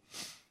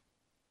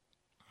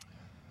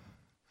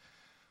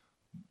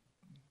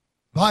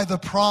by the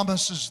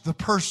promises, the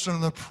person,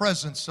 and the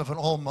presence of an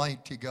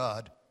almighty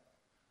God.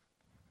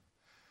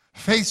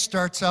 Faith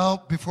starts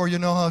out before you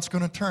know how it's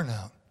going to turn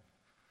out.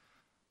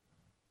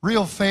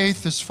 Real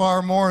faith is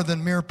far more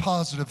than mere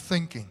positive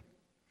thinking.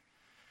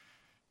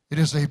 It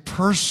is a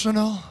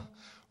personal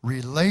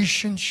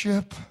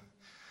relationship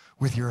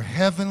with your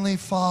heavenly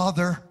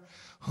Father,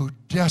 who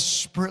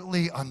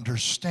desperately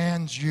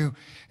understands you,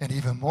 and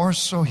even more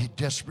so, he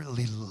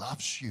desperately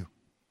loves you.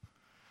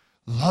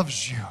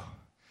 Loves you.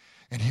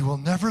 And he will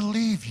never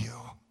leave you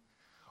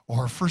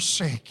or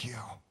forsake you.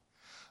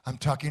 I'm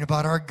talking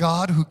about our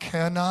God who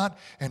cannot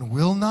and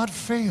will not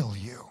fail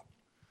you.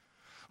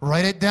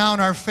 Write it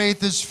down. Our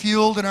faith is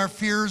fueled and our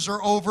fears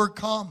are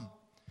overcome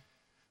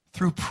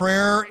through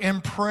prayer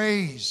and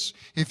praise.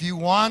 If you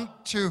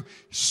want to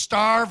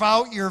starve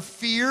out your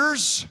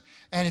fears,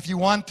 and if you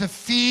want to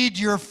feed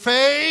your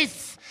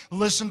faith,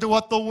 listen to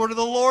what the word of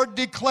the Lord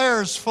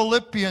declares.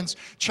 Philippians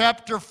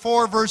chapter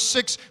 4, verse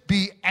 6.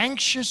 Be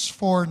anxious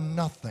for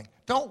nothing.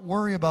 Don't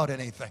worry about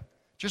anything.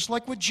 Just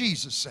like what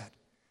Jesus said.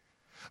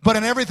 But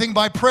in everything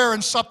by prayer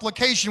and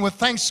supplication with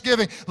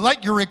thanksgiving,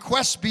 let your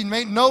requests be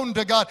made known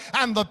to God.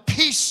 And the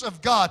peace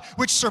of God,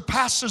 which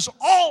surpasses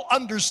all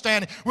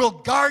understanding, will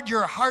guard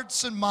your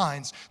hearts and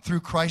minds through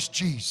Christ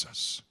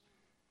Jesus.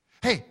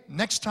 Hey,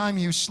 next time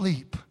you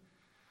sleep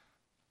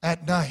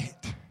at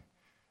night,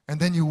 and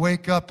then you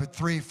wake up at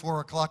 3, 4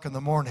 o'clock in the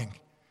morning,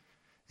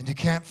 and you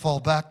can't fall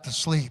back to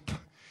sleep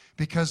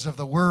because of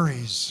the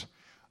worries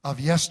of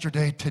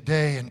yesterday,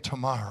 today, and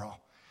tomorrow.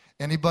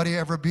 Anybody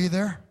ever be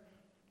there?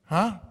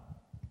 Huh?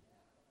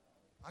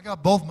 I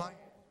got both my...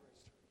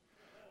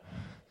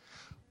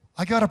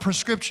 I got a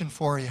prescription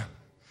for you.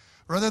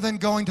 Rather than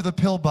going to the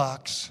pill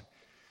box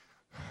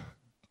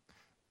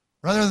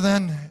Rather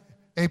than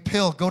a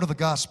pill, go to the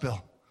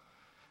gospel.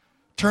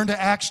 Turn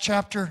to Acts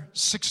chapter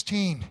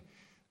 16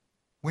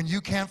 when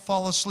you can't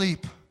fall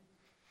asleep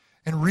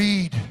and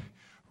read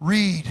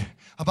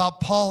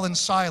about Paul and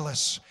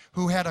Silas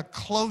who had a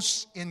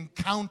close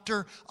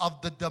encounter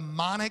of the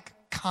demonic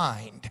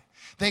kind.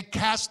 They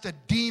cast a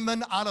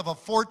demon out of a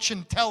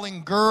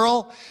fortune-telling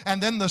girl, and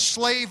then the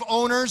slave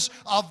owners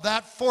of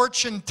that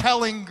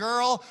fortune-telling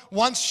girl,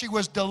 once she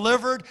was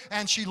delivered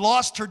and she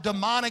lost her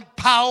demonic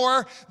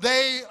power,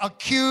 they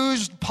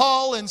accused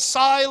Paul and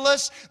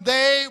Silas.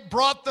 They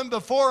brought them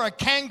before a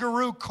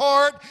kangaroo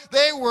court.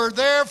 They were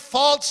there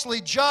falsely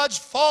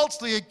judged,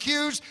 falsely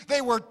accused. They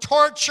were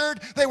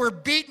tortured. They were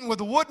beaten with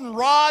wooden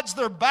rods.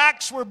 Their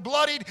backs were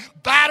bloodied,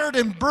 battered,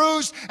 and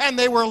bruised, and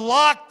they were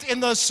locked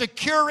in the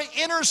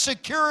inner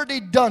security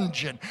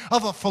dungeon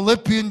of a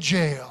Philippian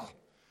jail.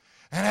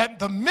 And at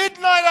the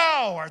midnight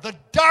hour, the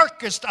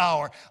darkest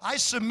hour, I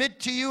submit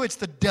to you it's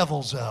the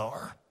devil's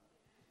hour.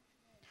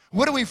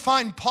 What do we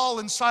find Paul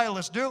and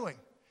Silas doing?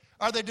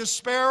 Are they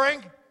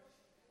despairing?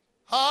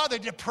 Are they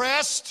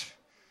depressed?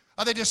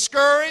 Are they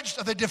discouraged?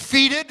 Are they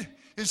defeated?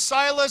 Is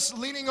Silas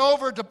leaning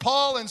over to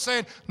Paul and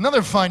saying,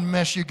 another fine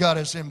mess you got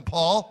us in,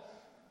 Paul?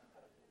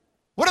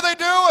 What are they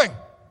doing?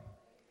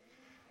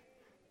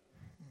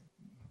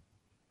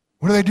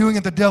 What are they doing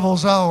at the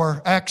devil's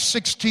hour? Acts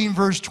 16,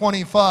 verse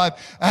 25.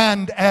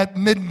 And at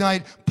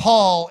midnight,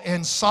 Paul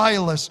and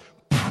Silas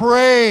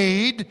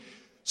prayed,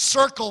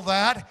 circle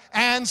that,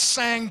 and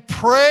sang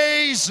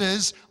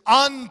praises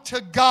unto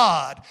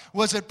God.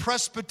 Was it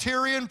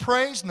Presbyterian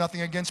praise?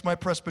 Nothing against my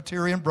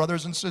Presbyterian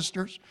brothers and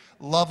sisters.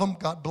 Love them.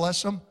 God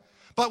bless them.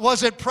 But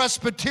was it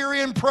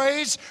Presbyterian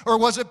praise or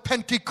was it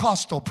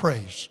Pentecostal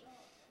praise?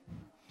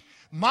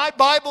 My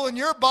Bible and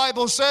your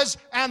Bible says,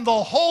 and the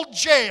whole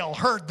jail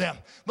heard them.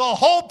 The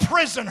whole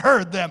prison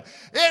heard them.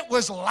 It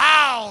was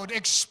loud,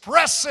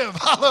 expressive,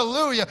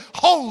 hallelujah,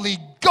 Holy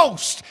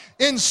Ghost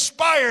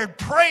inspired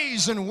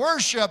praise and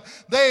worship.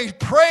 They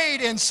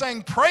prayed and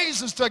sang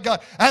praises to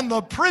God, and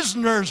the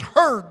prisoners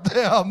heard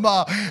them.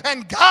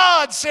 And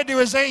God said to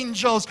his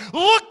angels,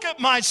 look at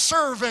my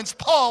servants,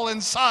 Paul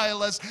and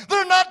Silas.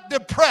 They're not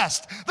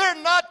depressed.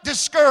 They're not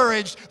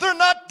discouraged. They're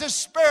not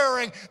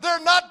despairing.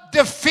 They're not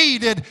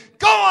defeated.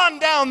 Go on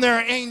down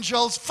there,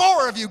 angels.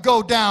 4 of you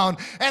go down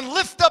and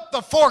lift up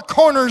the 4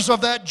 corners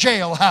of that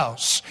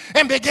jailhouse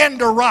and begin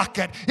to rock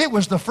it. It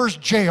was the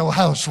first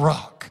jailhouse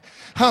rock.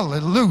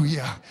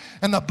 Hallelujah.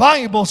 And the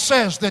Bible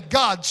says that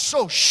God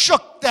so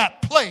shook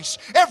that place.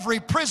 Every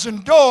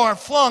prison door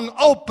flung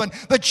open.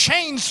 The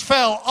chains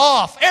fell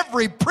off.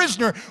 Every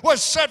prisoner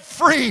was set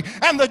free.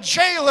 And the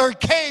jailer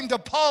came to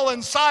Paul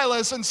and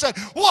Silas and said,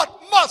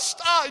 what must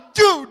I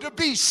do to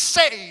be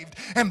saved?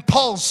 And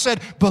Paul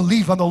said,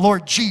 believe on the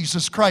Lord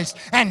Jesus Christ,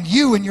 and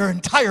you and your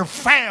entire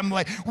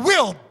family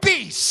will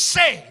be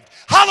saved.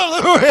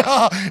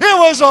 Hallelujah. It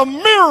was a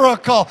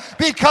miracle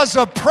because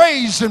of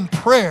praise and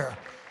prayer.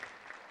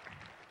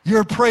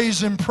 Your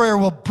praise and prayer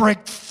will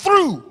break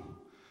through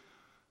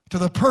to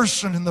the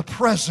person in the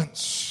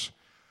presence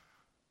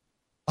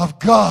of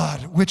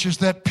God, which is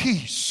that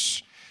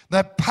peace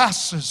that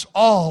passes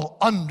all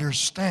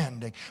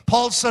understanding.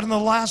 Paul said in the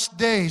last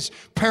days,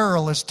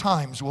 perilous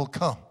times will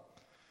come.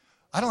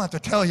 I don't have to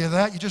tell you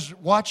that. You just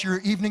watch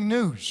your evening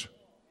news.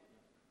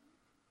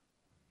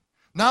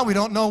 Now we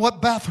don't know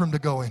what bathroom to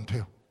go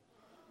into.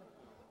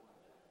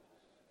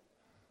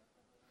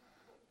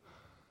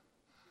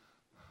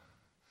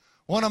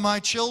 One of my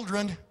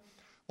children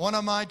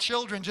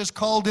just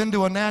called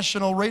into a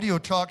national radio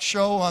talk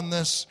show on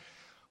this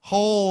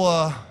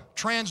whole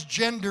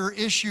transgender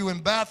issue in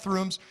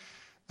bathrooms.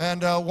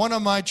 And one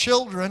of my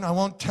children, I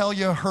won't tell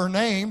you her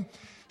name,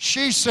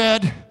 she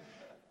said,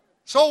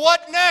 so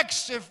what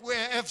next?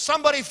 If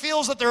somebody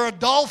feels that they're a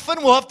dolphin,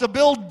 we'll have to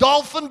build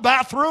dolphin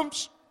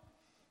bathrooms?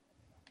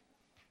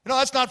 You know,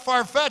 that's not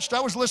far-fetched. I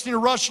was listening to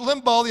Rush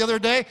Limbaugh the other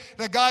day.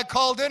 The guy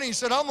called in and he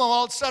said, I'm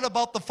all upset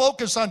about the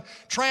focus on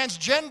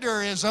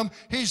transgenderism.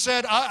 He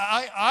said,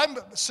 I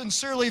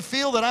sincerely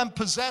feel that I'm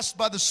possessed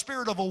by the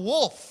spirit of a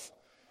wolf.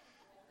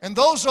 And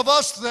those of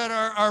us that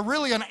are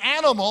really an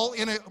animal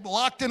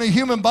locked in a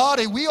human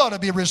body, we ought to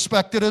be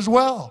respected as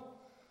well.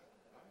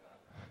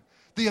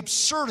 The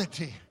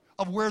absurdity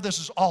of where this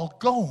is all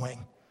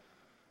going.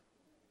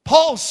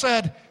 Paul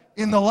said,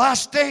 in the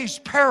last days,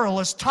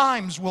 perilous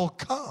times will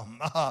come.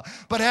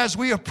 But as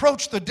we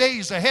approach the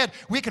days ahead,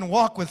 we can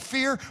walk with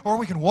fear or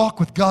we can walk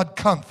with God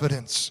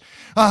confidence.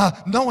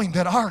 Knowing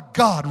that our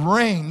God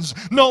reigns,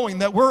 knowing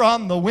that we're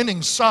on the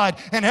winning side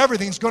and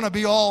everything's going to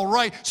be all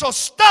right. So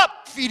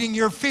stop feeding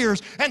your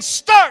fears and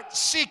start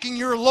seeking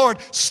your Lord.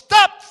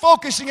 Stop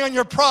focusing on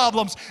your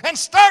problems and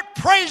start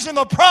praising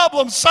the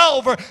problem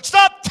solver.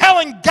 Stop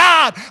telling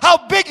God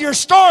how big your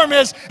storm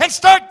is and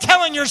start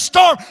telling your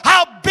storm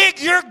how big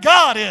your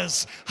God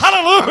is.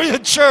 Hallelujah,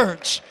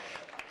 church.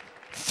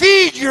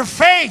 Feed your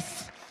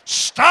faith.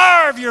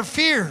 Starve your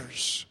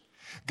fears.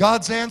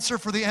 God's answer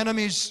for the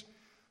enemy's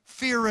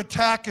fear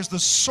attack is the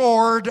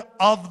sword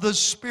of the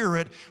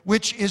Spirit,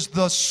 which is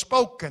the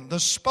spoken.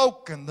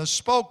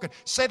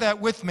 Say that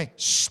with me.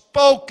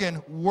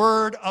 Spoken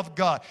word of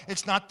God.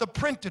 It's not the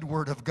printed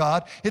word of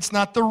God. It's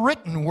not the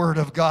written word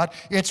of God.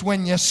 It's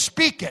when you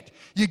speak it.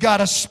 You got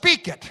to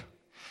speak it.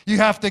 You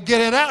have to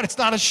get it out. It's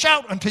not a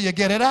shout until you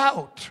get it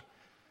out.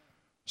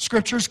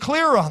 Scripture's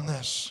clear on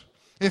this.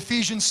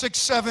 Ephesians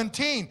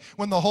 6:17,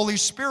 when the Holy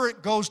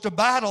Spirit goes to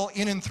battle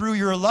in and through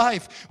your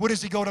life, what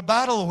does He go to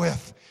battle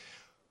with?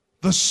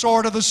 The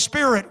sword of the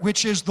Spirit,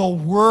 which is the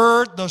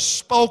word, the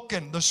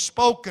spoken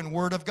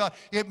word of God.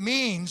 It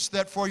means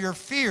that for your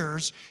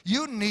fears,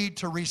 you need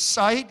to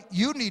recite,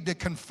 you need to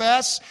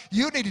confess,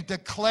 you need to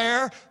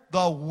declare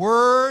the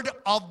word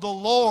of the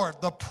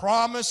Lord, the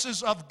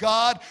promises of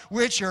God,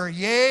 which are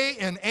yea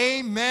and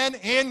amen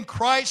in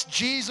Christ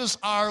Jesus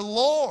our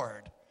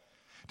Lord.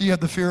 Do you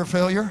have the fear of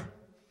failure?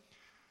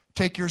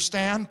 Take your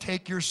stand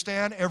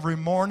every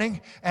morning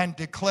and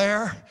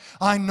declare,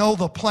 I know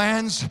the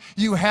plans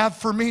you have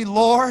for me,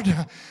 Lord.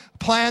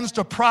 Plans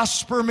to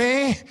prosper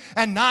me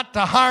and not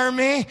to harm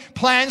me.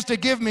 Plans to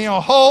give me a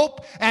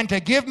hope and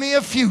to give me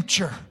a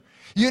future.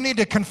 You need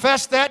to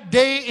confess that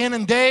day in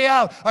and day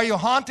out. Are you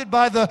haunted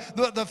by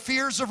the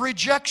fears of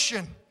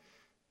rejection?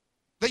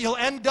 That you'll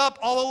end up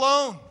all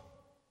alone?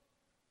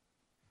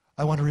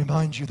 I want to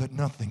remind you that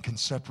nothing can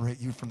separate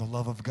you from the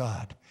love of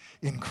God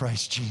in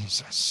Christ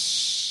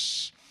Jesus.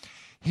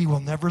 He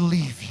will never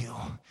leave you.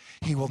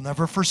 He will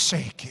never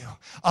forsake you.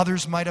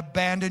 Others might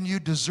abandon you,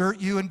 desert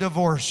you, and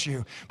divorce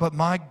you. But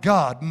my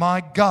God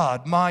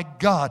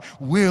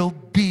will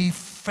be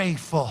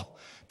faithful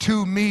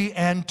to me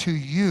and to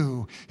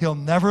you. He'll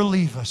never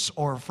leave us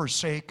or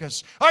forsake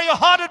us. Are you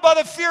haunted by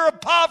the fear of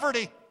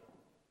poverty?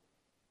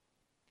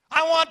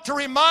 I want to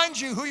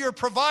remind you who your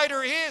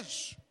provider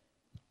is.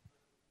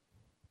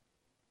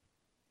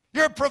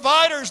 Your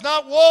provider is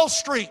not Wall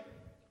Street.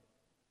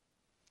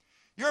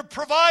 Your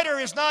provider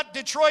is not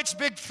Detroit's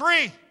Big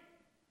Three.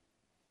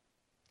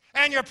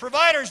 And your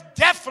provider is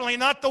definitely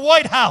not the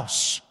White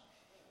House,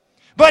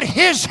 but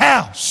His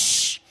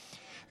house.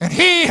 And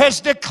He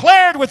has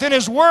declared within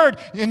His word,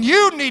 and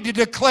you need to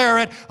declare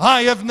it,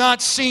 I have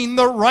not seen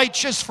the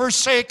righteous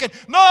forsaken,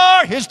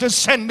 nor his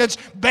descendants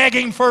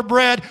begging for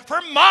bread.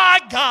 For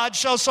my God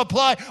shall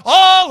supply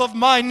all of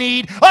my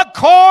need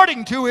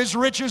according to His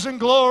riches and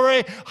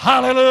glory.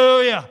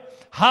 Hallelujah.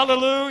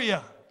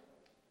 Hallelujah.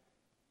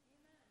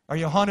 Are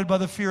you haunted by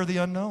the fear of the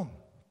unknown?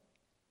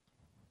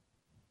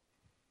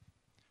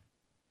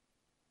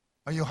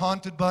 Are you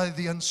haunted by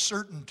the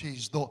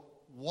uncertainties, the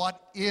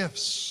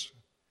what-ifs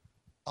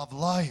of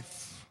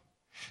life?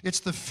 It's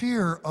the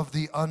fear of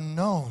the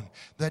unknown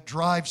that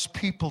drives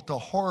people to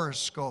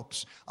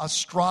horoscopes,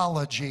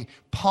 astrology,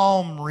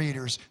 palm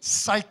readers,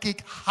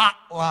 psychic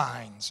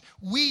hotlines,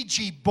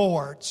 Ouija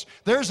boards.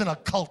 There's an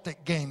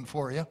occultic game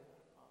for you.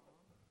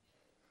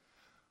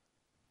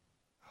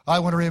 I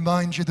want to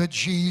remind you that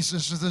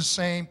Jesus is the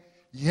same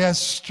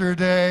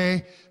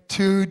yesterday,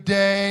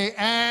 today,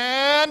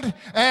 and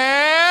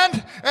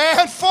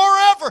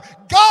forever.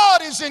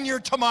 God is in your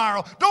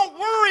tomorrow. Don't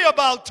worry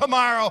about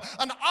tomorrow.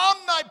 An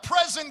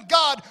omnipresent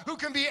God who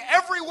can be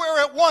everywhere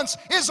at once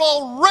is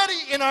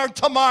already in our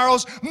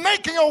tomorrows,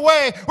 making a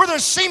way where there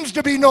seems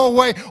to be no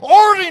way,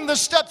 ordering the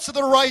steps of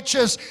the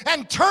righteous,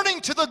 and turning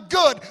to the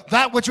good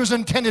that which was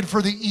intended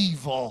for the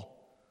evil.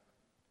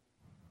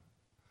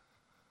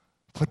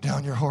 Put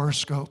down your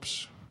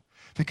horoscopes,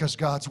 because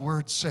God's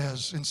word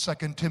says in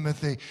 2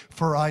 Timothy,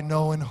 for I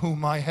know in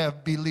whom I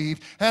have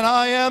believed, and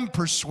I am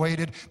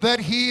persuaded that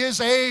He is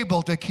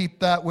able to keep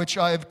that which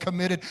I have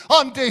committed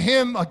unto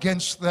Him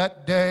against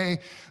that day.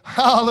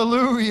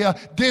 Hallelujah.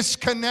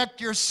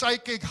 Disconnect your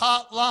psychic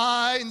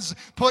hotlines.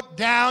 Put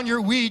down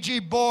your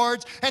Ouija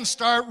boards and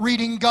start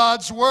reading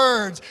God's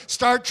words.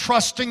 Start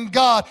trusting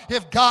God.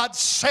 If God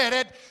said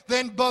it,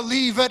 then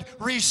believe it,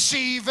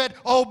 receive it,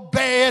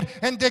 obey it,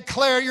 and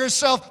declare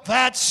yourself.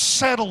 That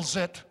settles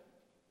it.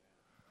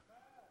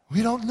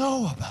 We don't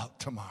know about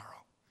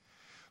tomorrow,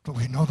 but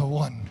we know the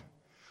one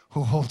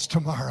who holds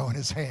tomorrow in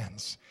His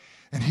hands,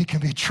 and He can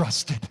be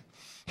trusted.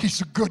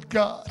 He's a good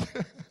God,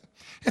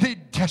 and He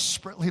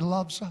desperately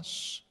loves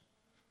us.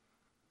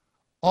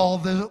 All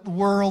the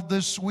world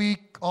this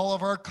week, all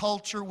of our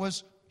culture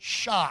was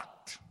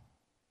shocked.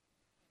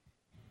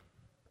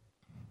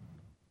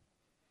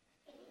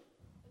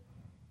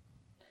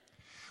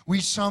 We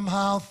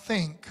somehow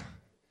think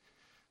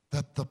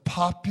that the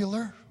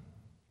popular,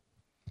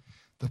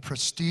 the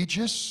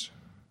prestigious,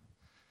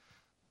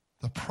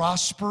 the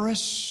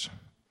prosperous,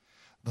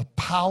 the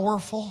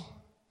powerful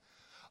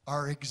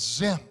are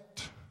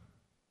exempt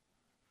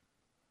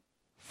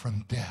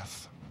from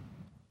death.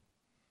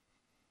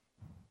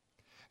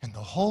 And the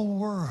whole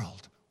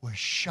world was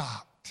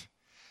shocked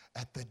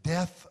at the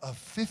death of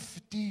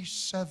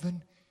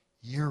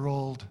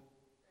 57-year-old,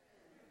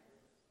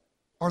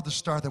 or the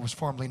star that was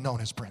formerly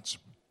known as Prince.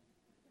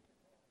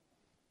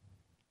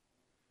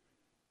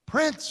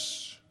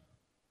 Prince.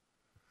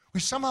 We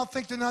somehow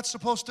think they're not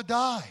supposed to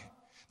die,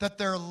 that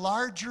they're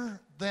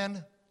larger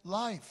than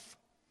life.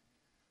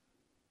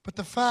 But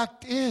the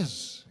fact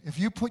is, if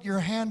you put your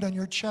hand on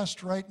your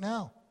chest right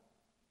now,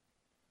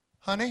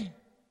 honey,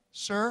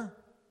 sir,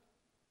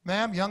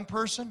 ma'am, young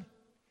person,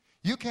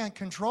 you can't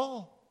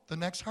control the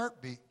next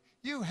heartbeat.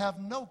 You have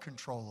no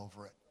control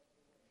over it.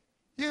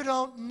 You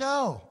don't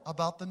know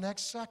about the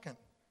next second.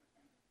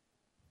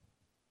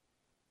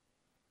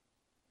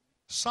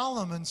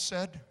 Solomon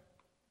said,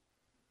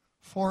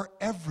 for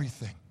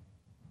everything,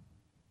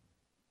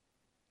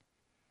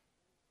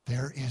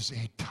 there is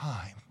a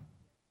time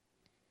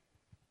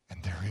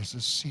and there is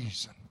a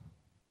season.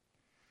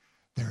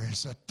 There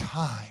is a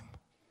time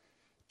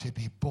to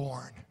be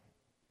born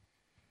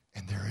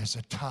and there is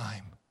a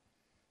time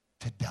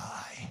to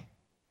die.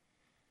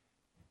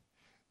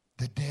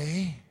 The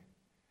day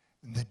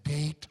and the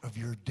date of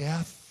your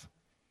death,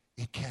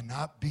 it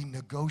cannot be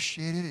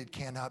negotiated, it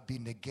cannot be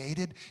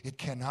negated, it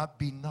cannot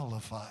be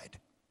nullified.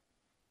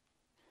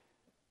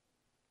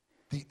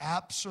 The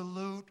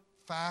absolute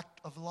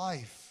fact of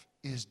life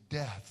is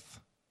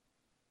death.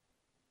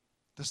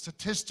 The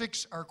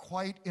statistics are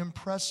quite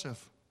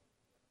impressive.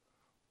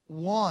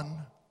 1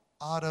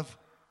 out of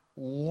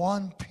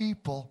 1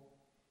 people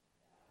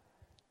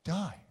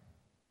die.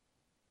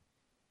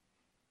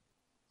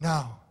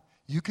 Now,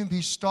 you can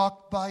be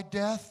stalked by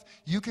death.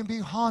 You can be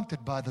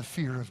haunted by the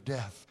fear of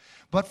death.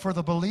 But for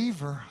the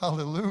believer,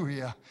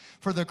 hallelujah,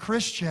 for the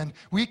Christian,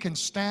 we can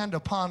stand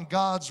upon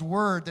God's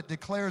word that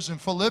declares in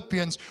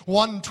Philippians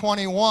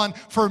 1:21,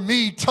 for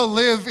me to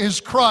live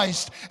is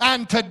Christ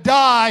and to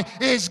die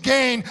is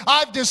gain.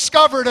 I've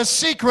discovered a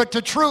secret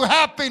to true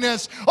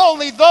happiness.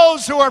 Only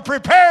those who are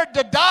prepared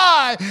to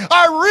die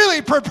are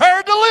really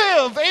prepared to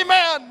live.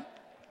 Amen.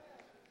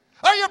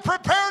 Are you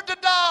prepared to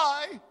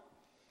die?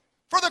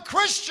 For the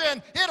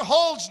Christian, it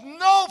holds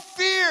no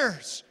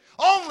fears,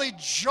 only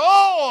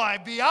joy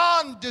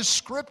beyond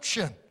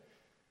description.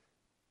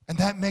 And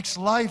that makes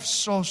life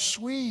so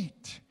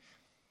sweet.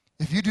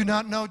 If you do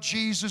not know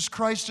Jesus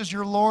Christ as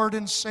your Lord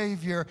and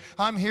Savior,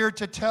 I'm here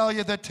to tell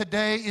you that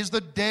today is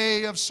the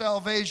day of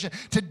salvation.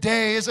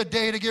 Today is a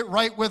day to get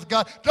right with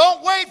God.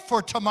 Don't wait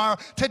for tomorrow.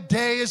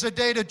 Today is a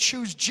day to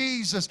choose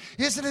Jesus.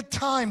 Isn't it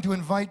time to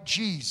invite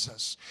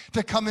Jesus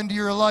to come into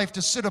your life,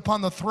 to sit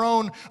upon the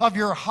throne of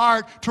your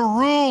heart, to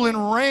rule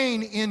and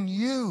reign in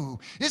you?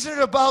 Isn't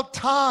it about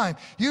time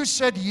you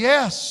said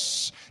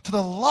yes to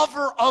the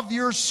lover of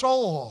your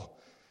soul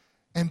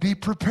and be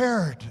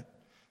prepared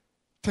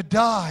to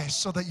die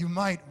so that you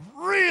might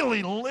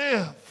really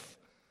live?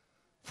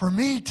 For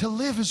me to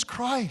live is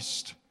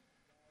Christ,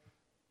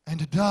 and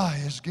to die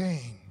is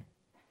gain.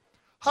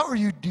 How are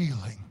you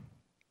dealing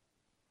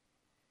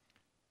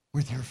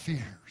with your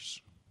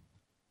fears?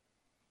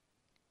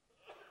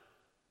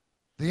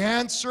 The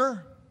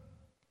answer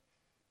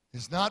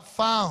is not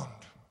found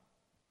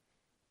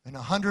in a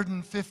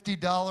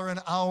 $150 an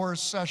hour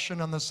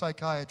session on the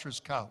psychiatrist's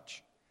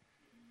couch.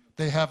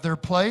 They have their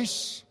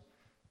place.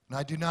 And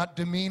I do not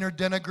demean or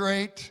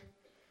denigrate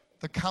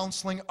the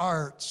counseling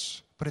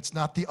arts, but it's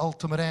not the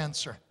ultimate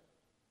answer.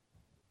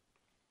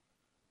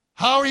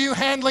 How are you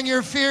handling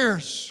your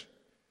fears?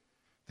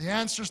 The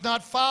answer is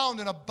not found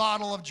in a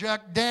bottle of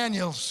Jack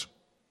Daniels.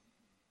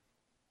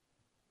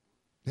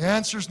 The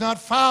answer is not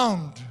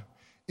found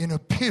in a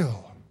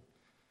pill,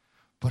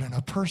 but in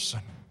a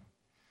person,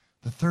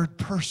 the third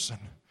person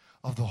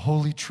of the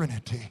Holy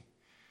Trinity,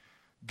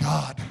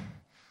 God,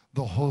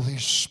 the Holy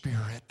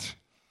Spirit.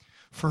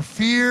 For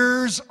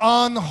fear's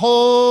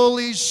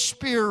unholy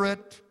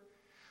spirit,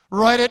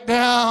 write it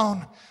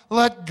down.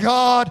 Let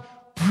God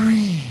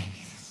breathe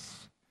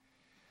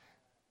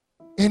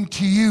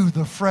into you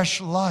the fresh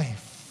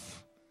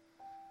life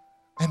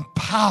and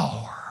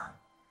power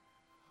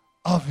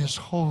of His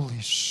Holy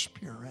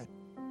Spirit.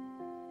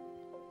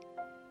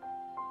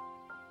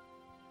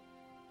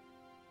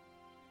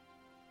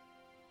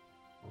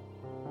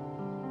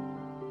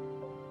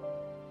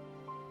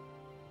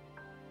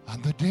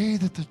 On the day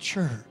that the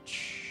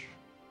church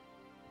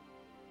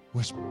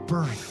was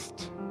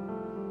birthed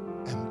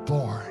and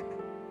born,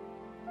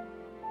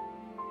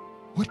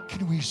 what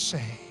can we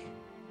say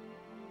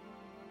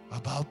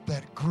about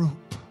that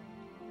group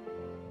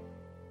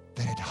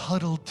that had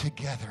huddled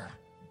together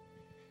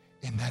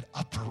in that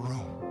upper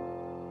room?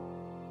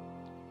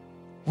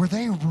 Were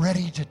they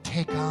ready to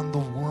take on the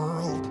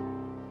world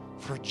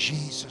for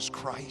Jesus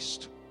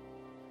Christ?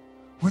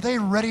 Were they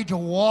ready to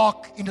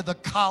walk into the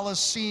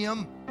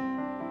Colosseum,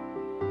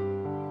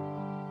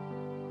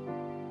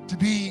 to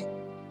be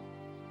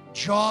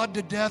jawed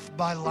to death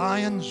by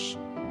lions?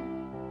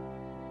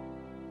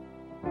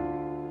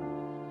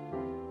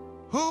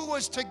 Who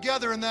was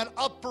together in that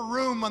upper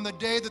room on the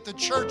day that the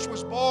church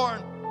was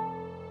born?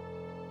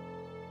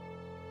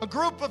 A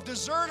group of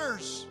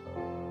deserters.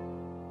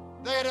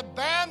 They had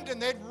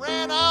abandoned, they'd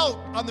ran out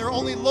on their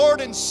only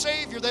Lord and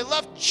Savior. They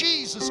left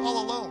Jesus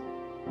all alone.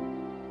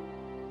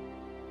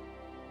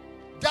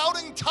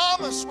 Doubting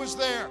Thomas was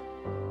there.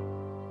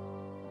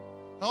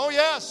 Oh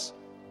yes,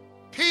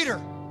 Peter,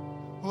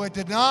 who had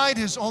denied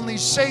his only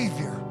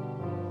Savior,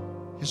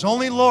 his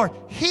only Lord,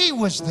 he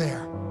was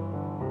there.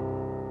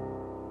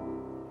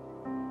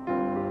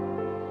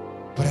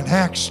 But in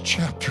Acts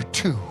chapter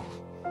 2,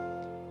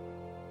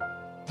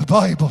 the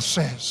Bible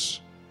says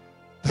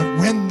that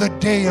when the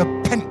day of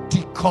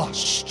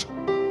Pentecost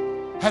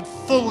had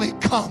fully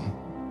come,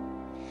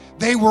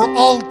 they were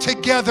all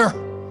together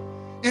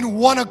in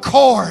one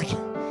accord,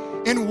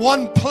 in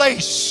one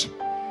place.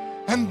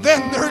 And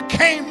then there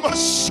came a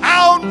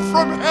sound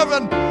from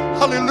heaven.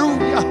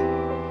 Hallelujah.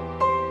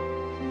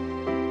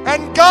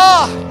 And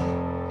God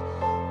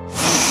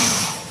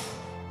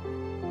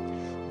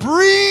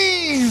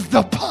breathed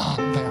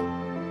upon them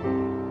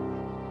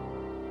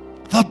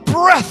the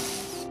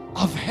breath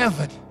of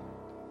heaven,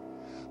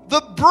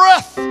 the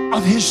breath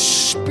of His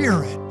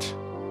Spirit.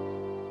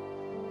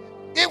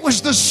 It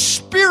was the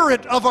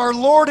Spirit of our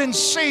Lord and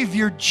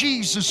Savior,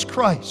 Jesus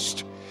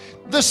Christ.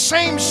 The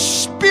same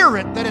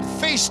Spirit that had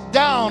faced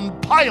down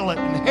Pilate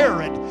and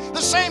Herod.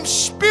 The same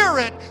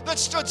Spirit that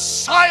stood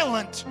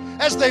silent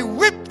as they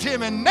whipped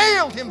Him and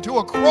nailed Him to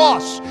a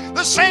cross.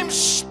 The same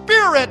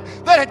Spirit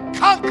that had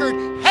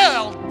conquered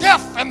hell,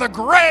 death, and the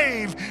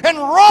grave and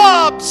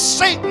robbed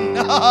Satan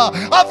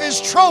of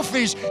his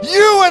trophies.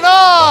 You and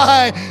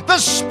I, the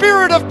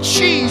Spirit of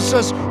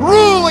Jesus,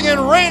 ruling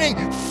and reigning,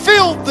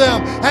 filled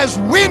them as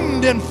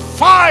wind and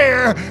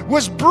fire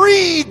was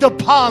breathed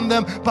upon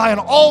them by an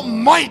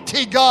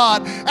almighty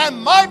God.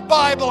 And my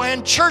Bible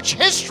and church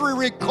history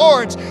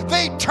records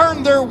they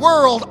turned their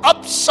world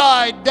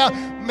upside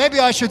down. Maybe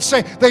I should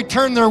say they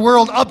turned their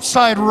world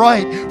upside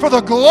right for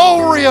the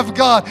glory of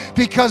God,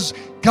 because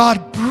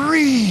God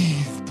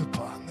breathed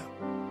upon them.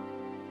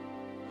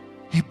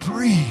 He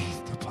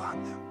breathed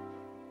upon them.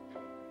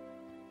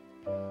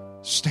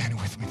 Stand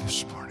with me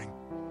this morning.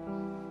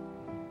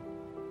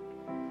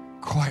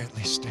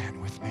 Quietly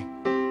stand with me.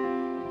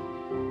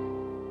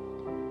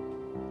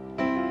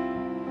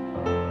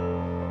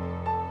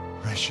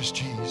 Precious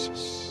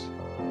Jesus,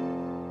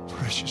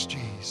 precious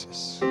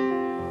Jesus.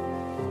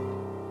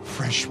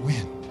 Fresh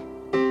wind,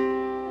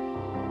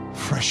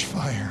 fresh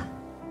fire.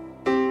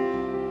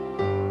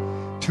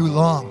 Too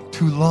long,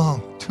 too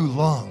long, too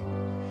long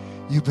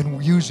you've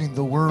been using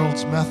the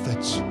world's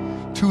methods.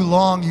 Too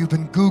long you've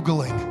been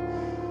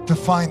Googling to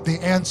find the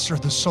answer,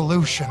 the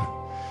solution.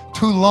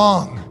 Too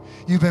long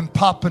you've been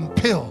popping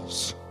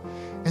pills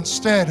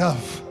instead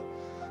of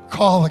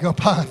calling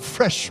upon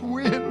fresh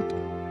wind.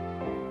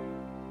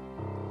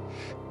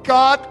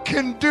 God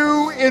can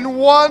do in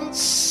 1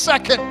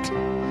 second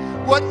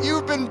what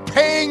you've been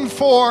paying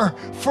for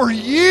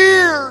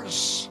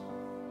years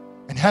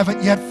and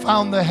haven't yet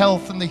found the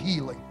health and the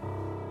healing.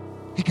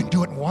 He can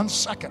do it in 1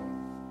 second.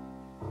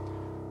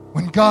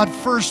 When God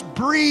first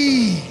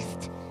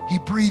breathed, He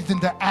breathed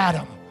into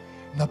Adam.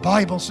 And the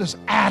Bible says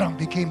Adam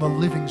became a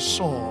living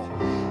soul.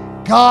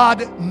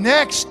 God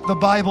next, the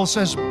Bible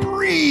says,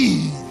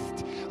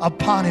 breathed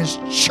upon His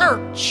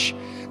church,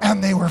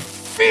 and they were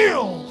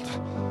filled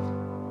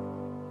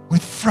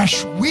with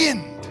fresh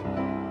wind,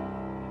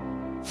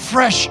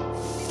 fresh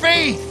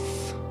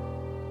faith,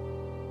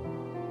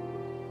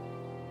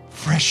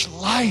 fresh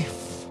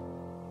life.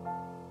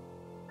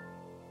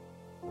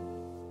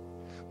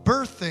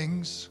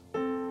 Birthings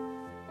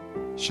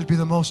should be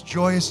the most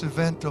joyous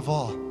event of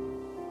all.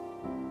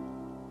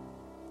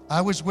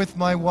 I was with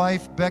my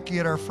wife, Becky,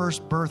 at our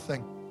first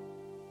birthing.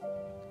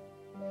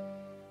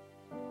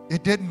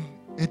 It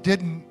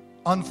didn't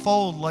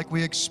unfold like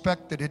we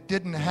expected. It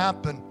didn't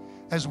happen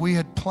as we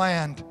had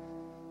planned.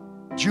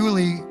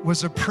 Julie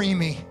was a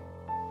preemie.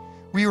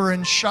 We were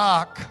in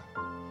shock.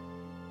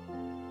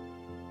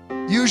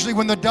 Usually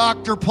when the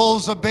doctor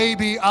pulls a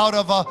baby out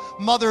of a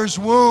mother's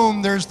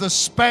womb, there's the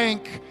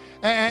spank,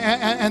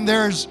 and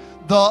there's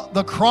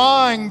the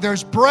crying,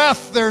 there's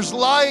breath, there's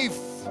life.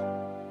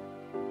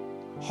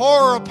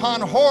 Horror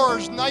upon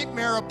horrors,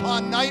 nightmare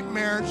upon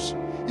nightmares.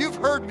 You've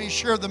heard me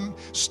share the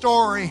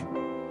story.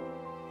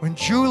 When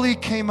Julie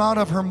came out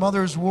of her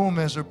mother's womb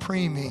as a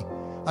preemie,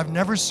 I've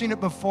never seen it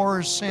before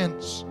or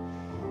since.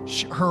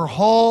 Her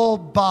whole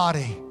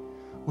body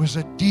was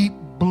a deep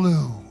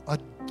blue, a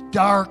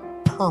dark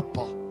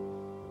purple.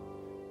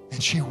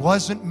 And she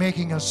wasn't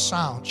making a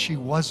sound. She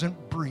wasn't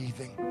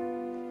breathing.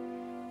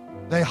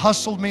 They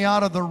hustled me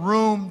out of the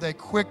room. They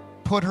quick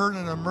put her in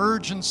an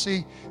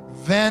emergency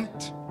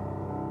vent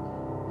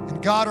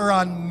and got her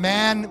on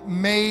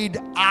man-made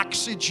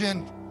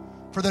oxygen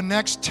for the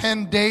next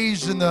 10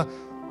 days in the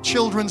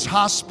Children's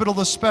Hospital,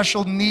 the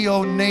special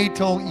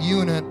neonatal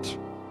unit.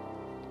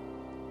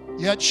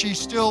 Yet she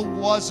still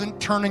wasn't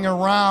turning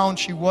around.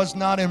 She was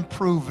not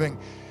improving.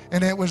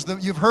 And it was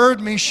you've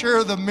heard me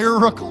share the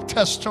miracle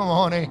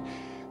testimony.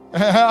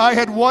 I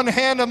had one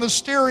hand on the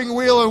steering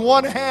wheel and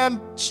one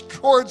hand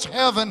towards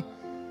heaven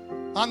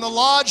on the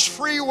Lodge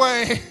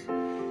Freeway.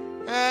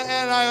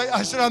 And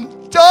I said,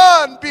 I'm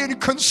done being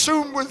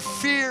consumed with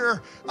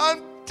fear.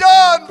 I'm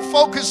done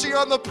focusing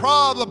on the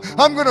problem.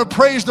 I'm going to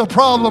praise the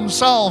problem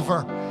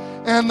solver.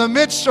 And in the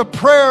midst of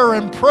prayer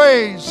and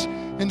praise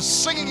and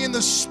singing in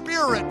the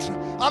Spirit,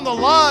 on the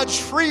Lodge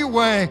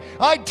Freeway.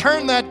 I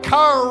turned that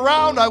car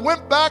around. I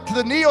went back to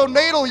the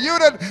neonatal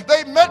unit.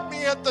 They met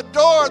me at the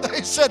door.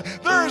 They said,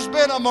 there's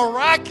been a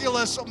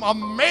miraculous,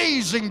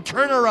 amazing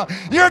turnaround.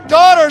 Your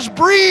daughter's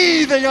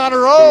breathing on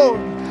her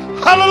own.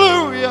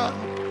 Hallelujah.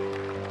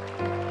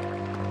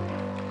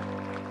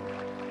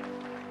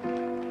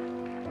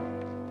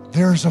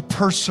 There's a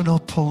personal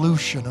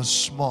pollution of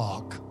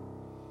smog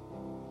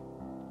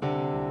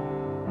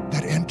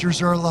that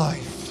enters our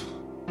life.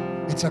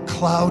 It's a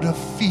cloud of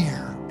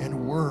fear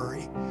and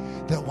worry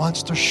that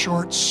wants to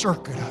short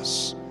circuit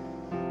us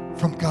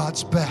from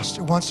God's best.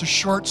 It wants to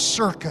short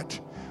circuit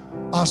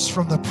us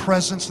from the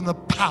presence and the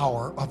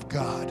power of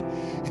God.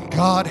 And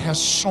God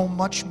has so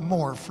much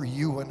more for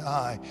you and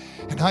I.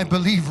 And I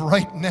believe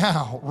right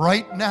now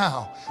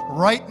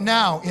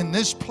in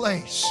this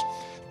place,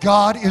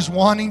 God is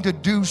wanting to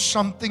do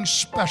something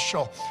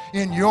special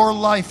in your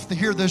life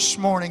here this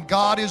morning.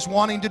 God is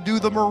wanting to do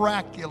the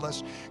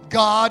miraculous.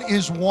 God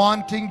is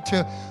wanting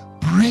to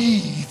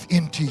breathe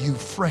into you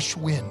fresh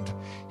wind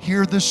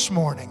here this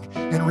morning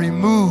and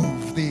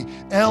remove the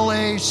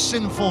LA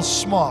sinful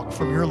smog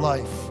from your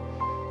life.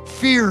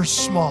 Fear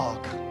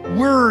smog,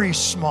 worry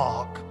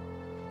smog,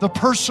 the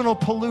personal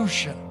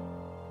pollution,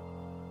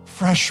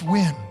 fresh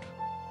wind,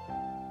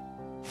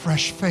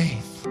 fresh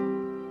faith,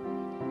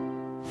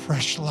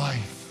 fresh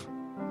life.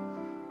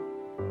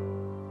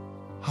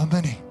 How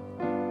many,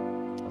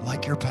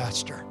 like your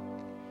pastor,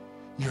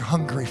 you're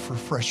hungry for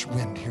fresh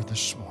wind here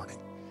this morning?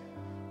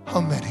 How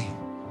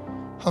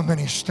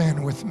many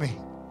stand with me?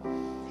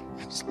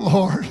 Yes,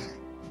 Lord,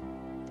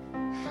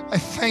 I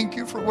thank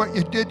you for what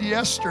you did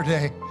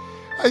yesterday.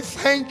 I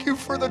thank you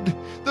for the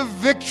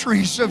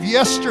victories of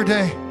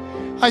yesterday.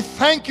 I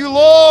thank you,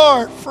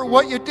 Lord, for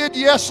what you did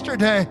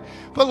yesterday.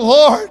 But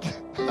Lord,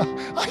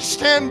 I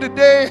stand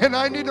today and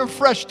I need a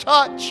fresh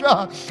touch.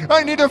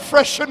 I need a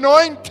fresh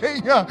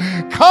anointing.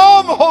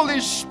 Come, Holy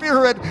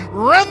Spirit,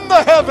 rend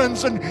the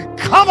heavens and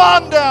come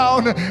on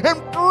down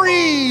and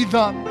breathe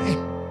on me.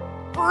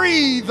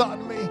 Breathe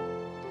on me.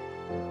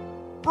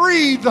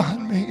 Breathe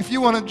on me. If you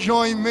want to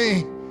join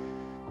me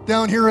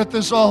down here at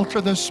this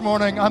altar this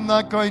morning, I'm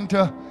not going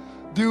to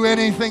do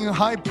anything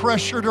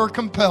high-pressured or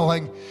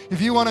compelling.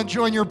 If you want to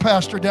join your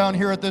pastor down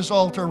here at this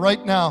altar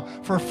right now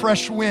for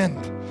fresh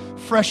wind,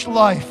 fresh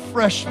life,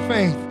 fresh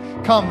faith,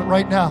 come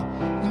right now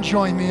and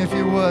join me if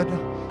you would.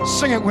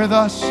 Sing it with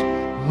us.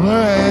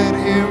 Let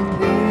him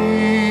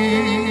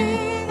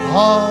breathe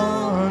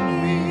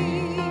on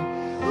me.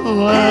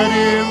 Let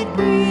him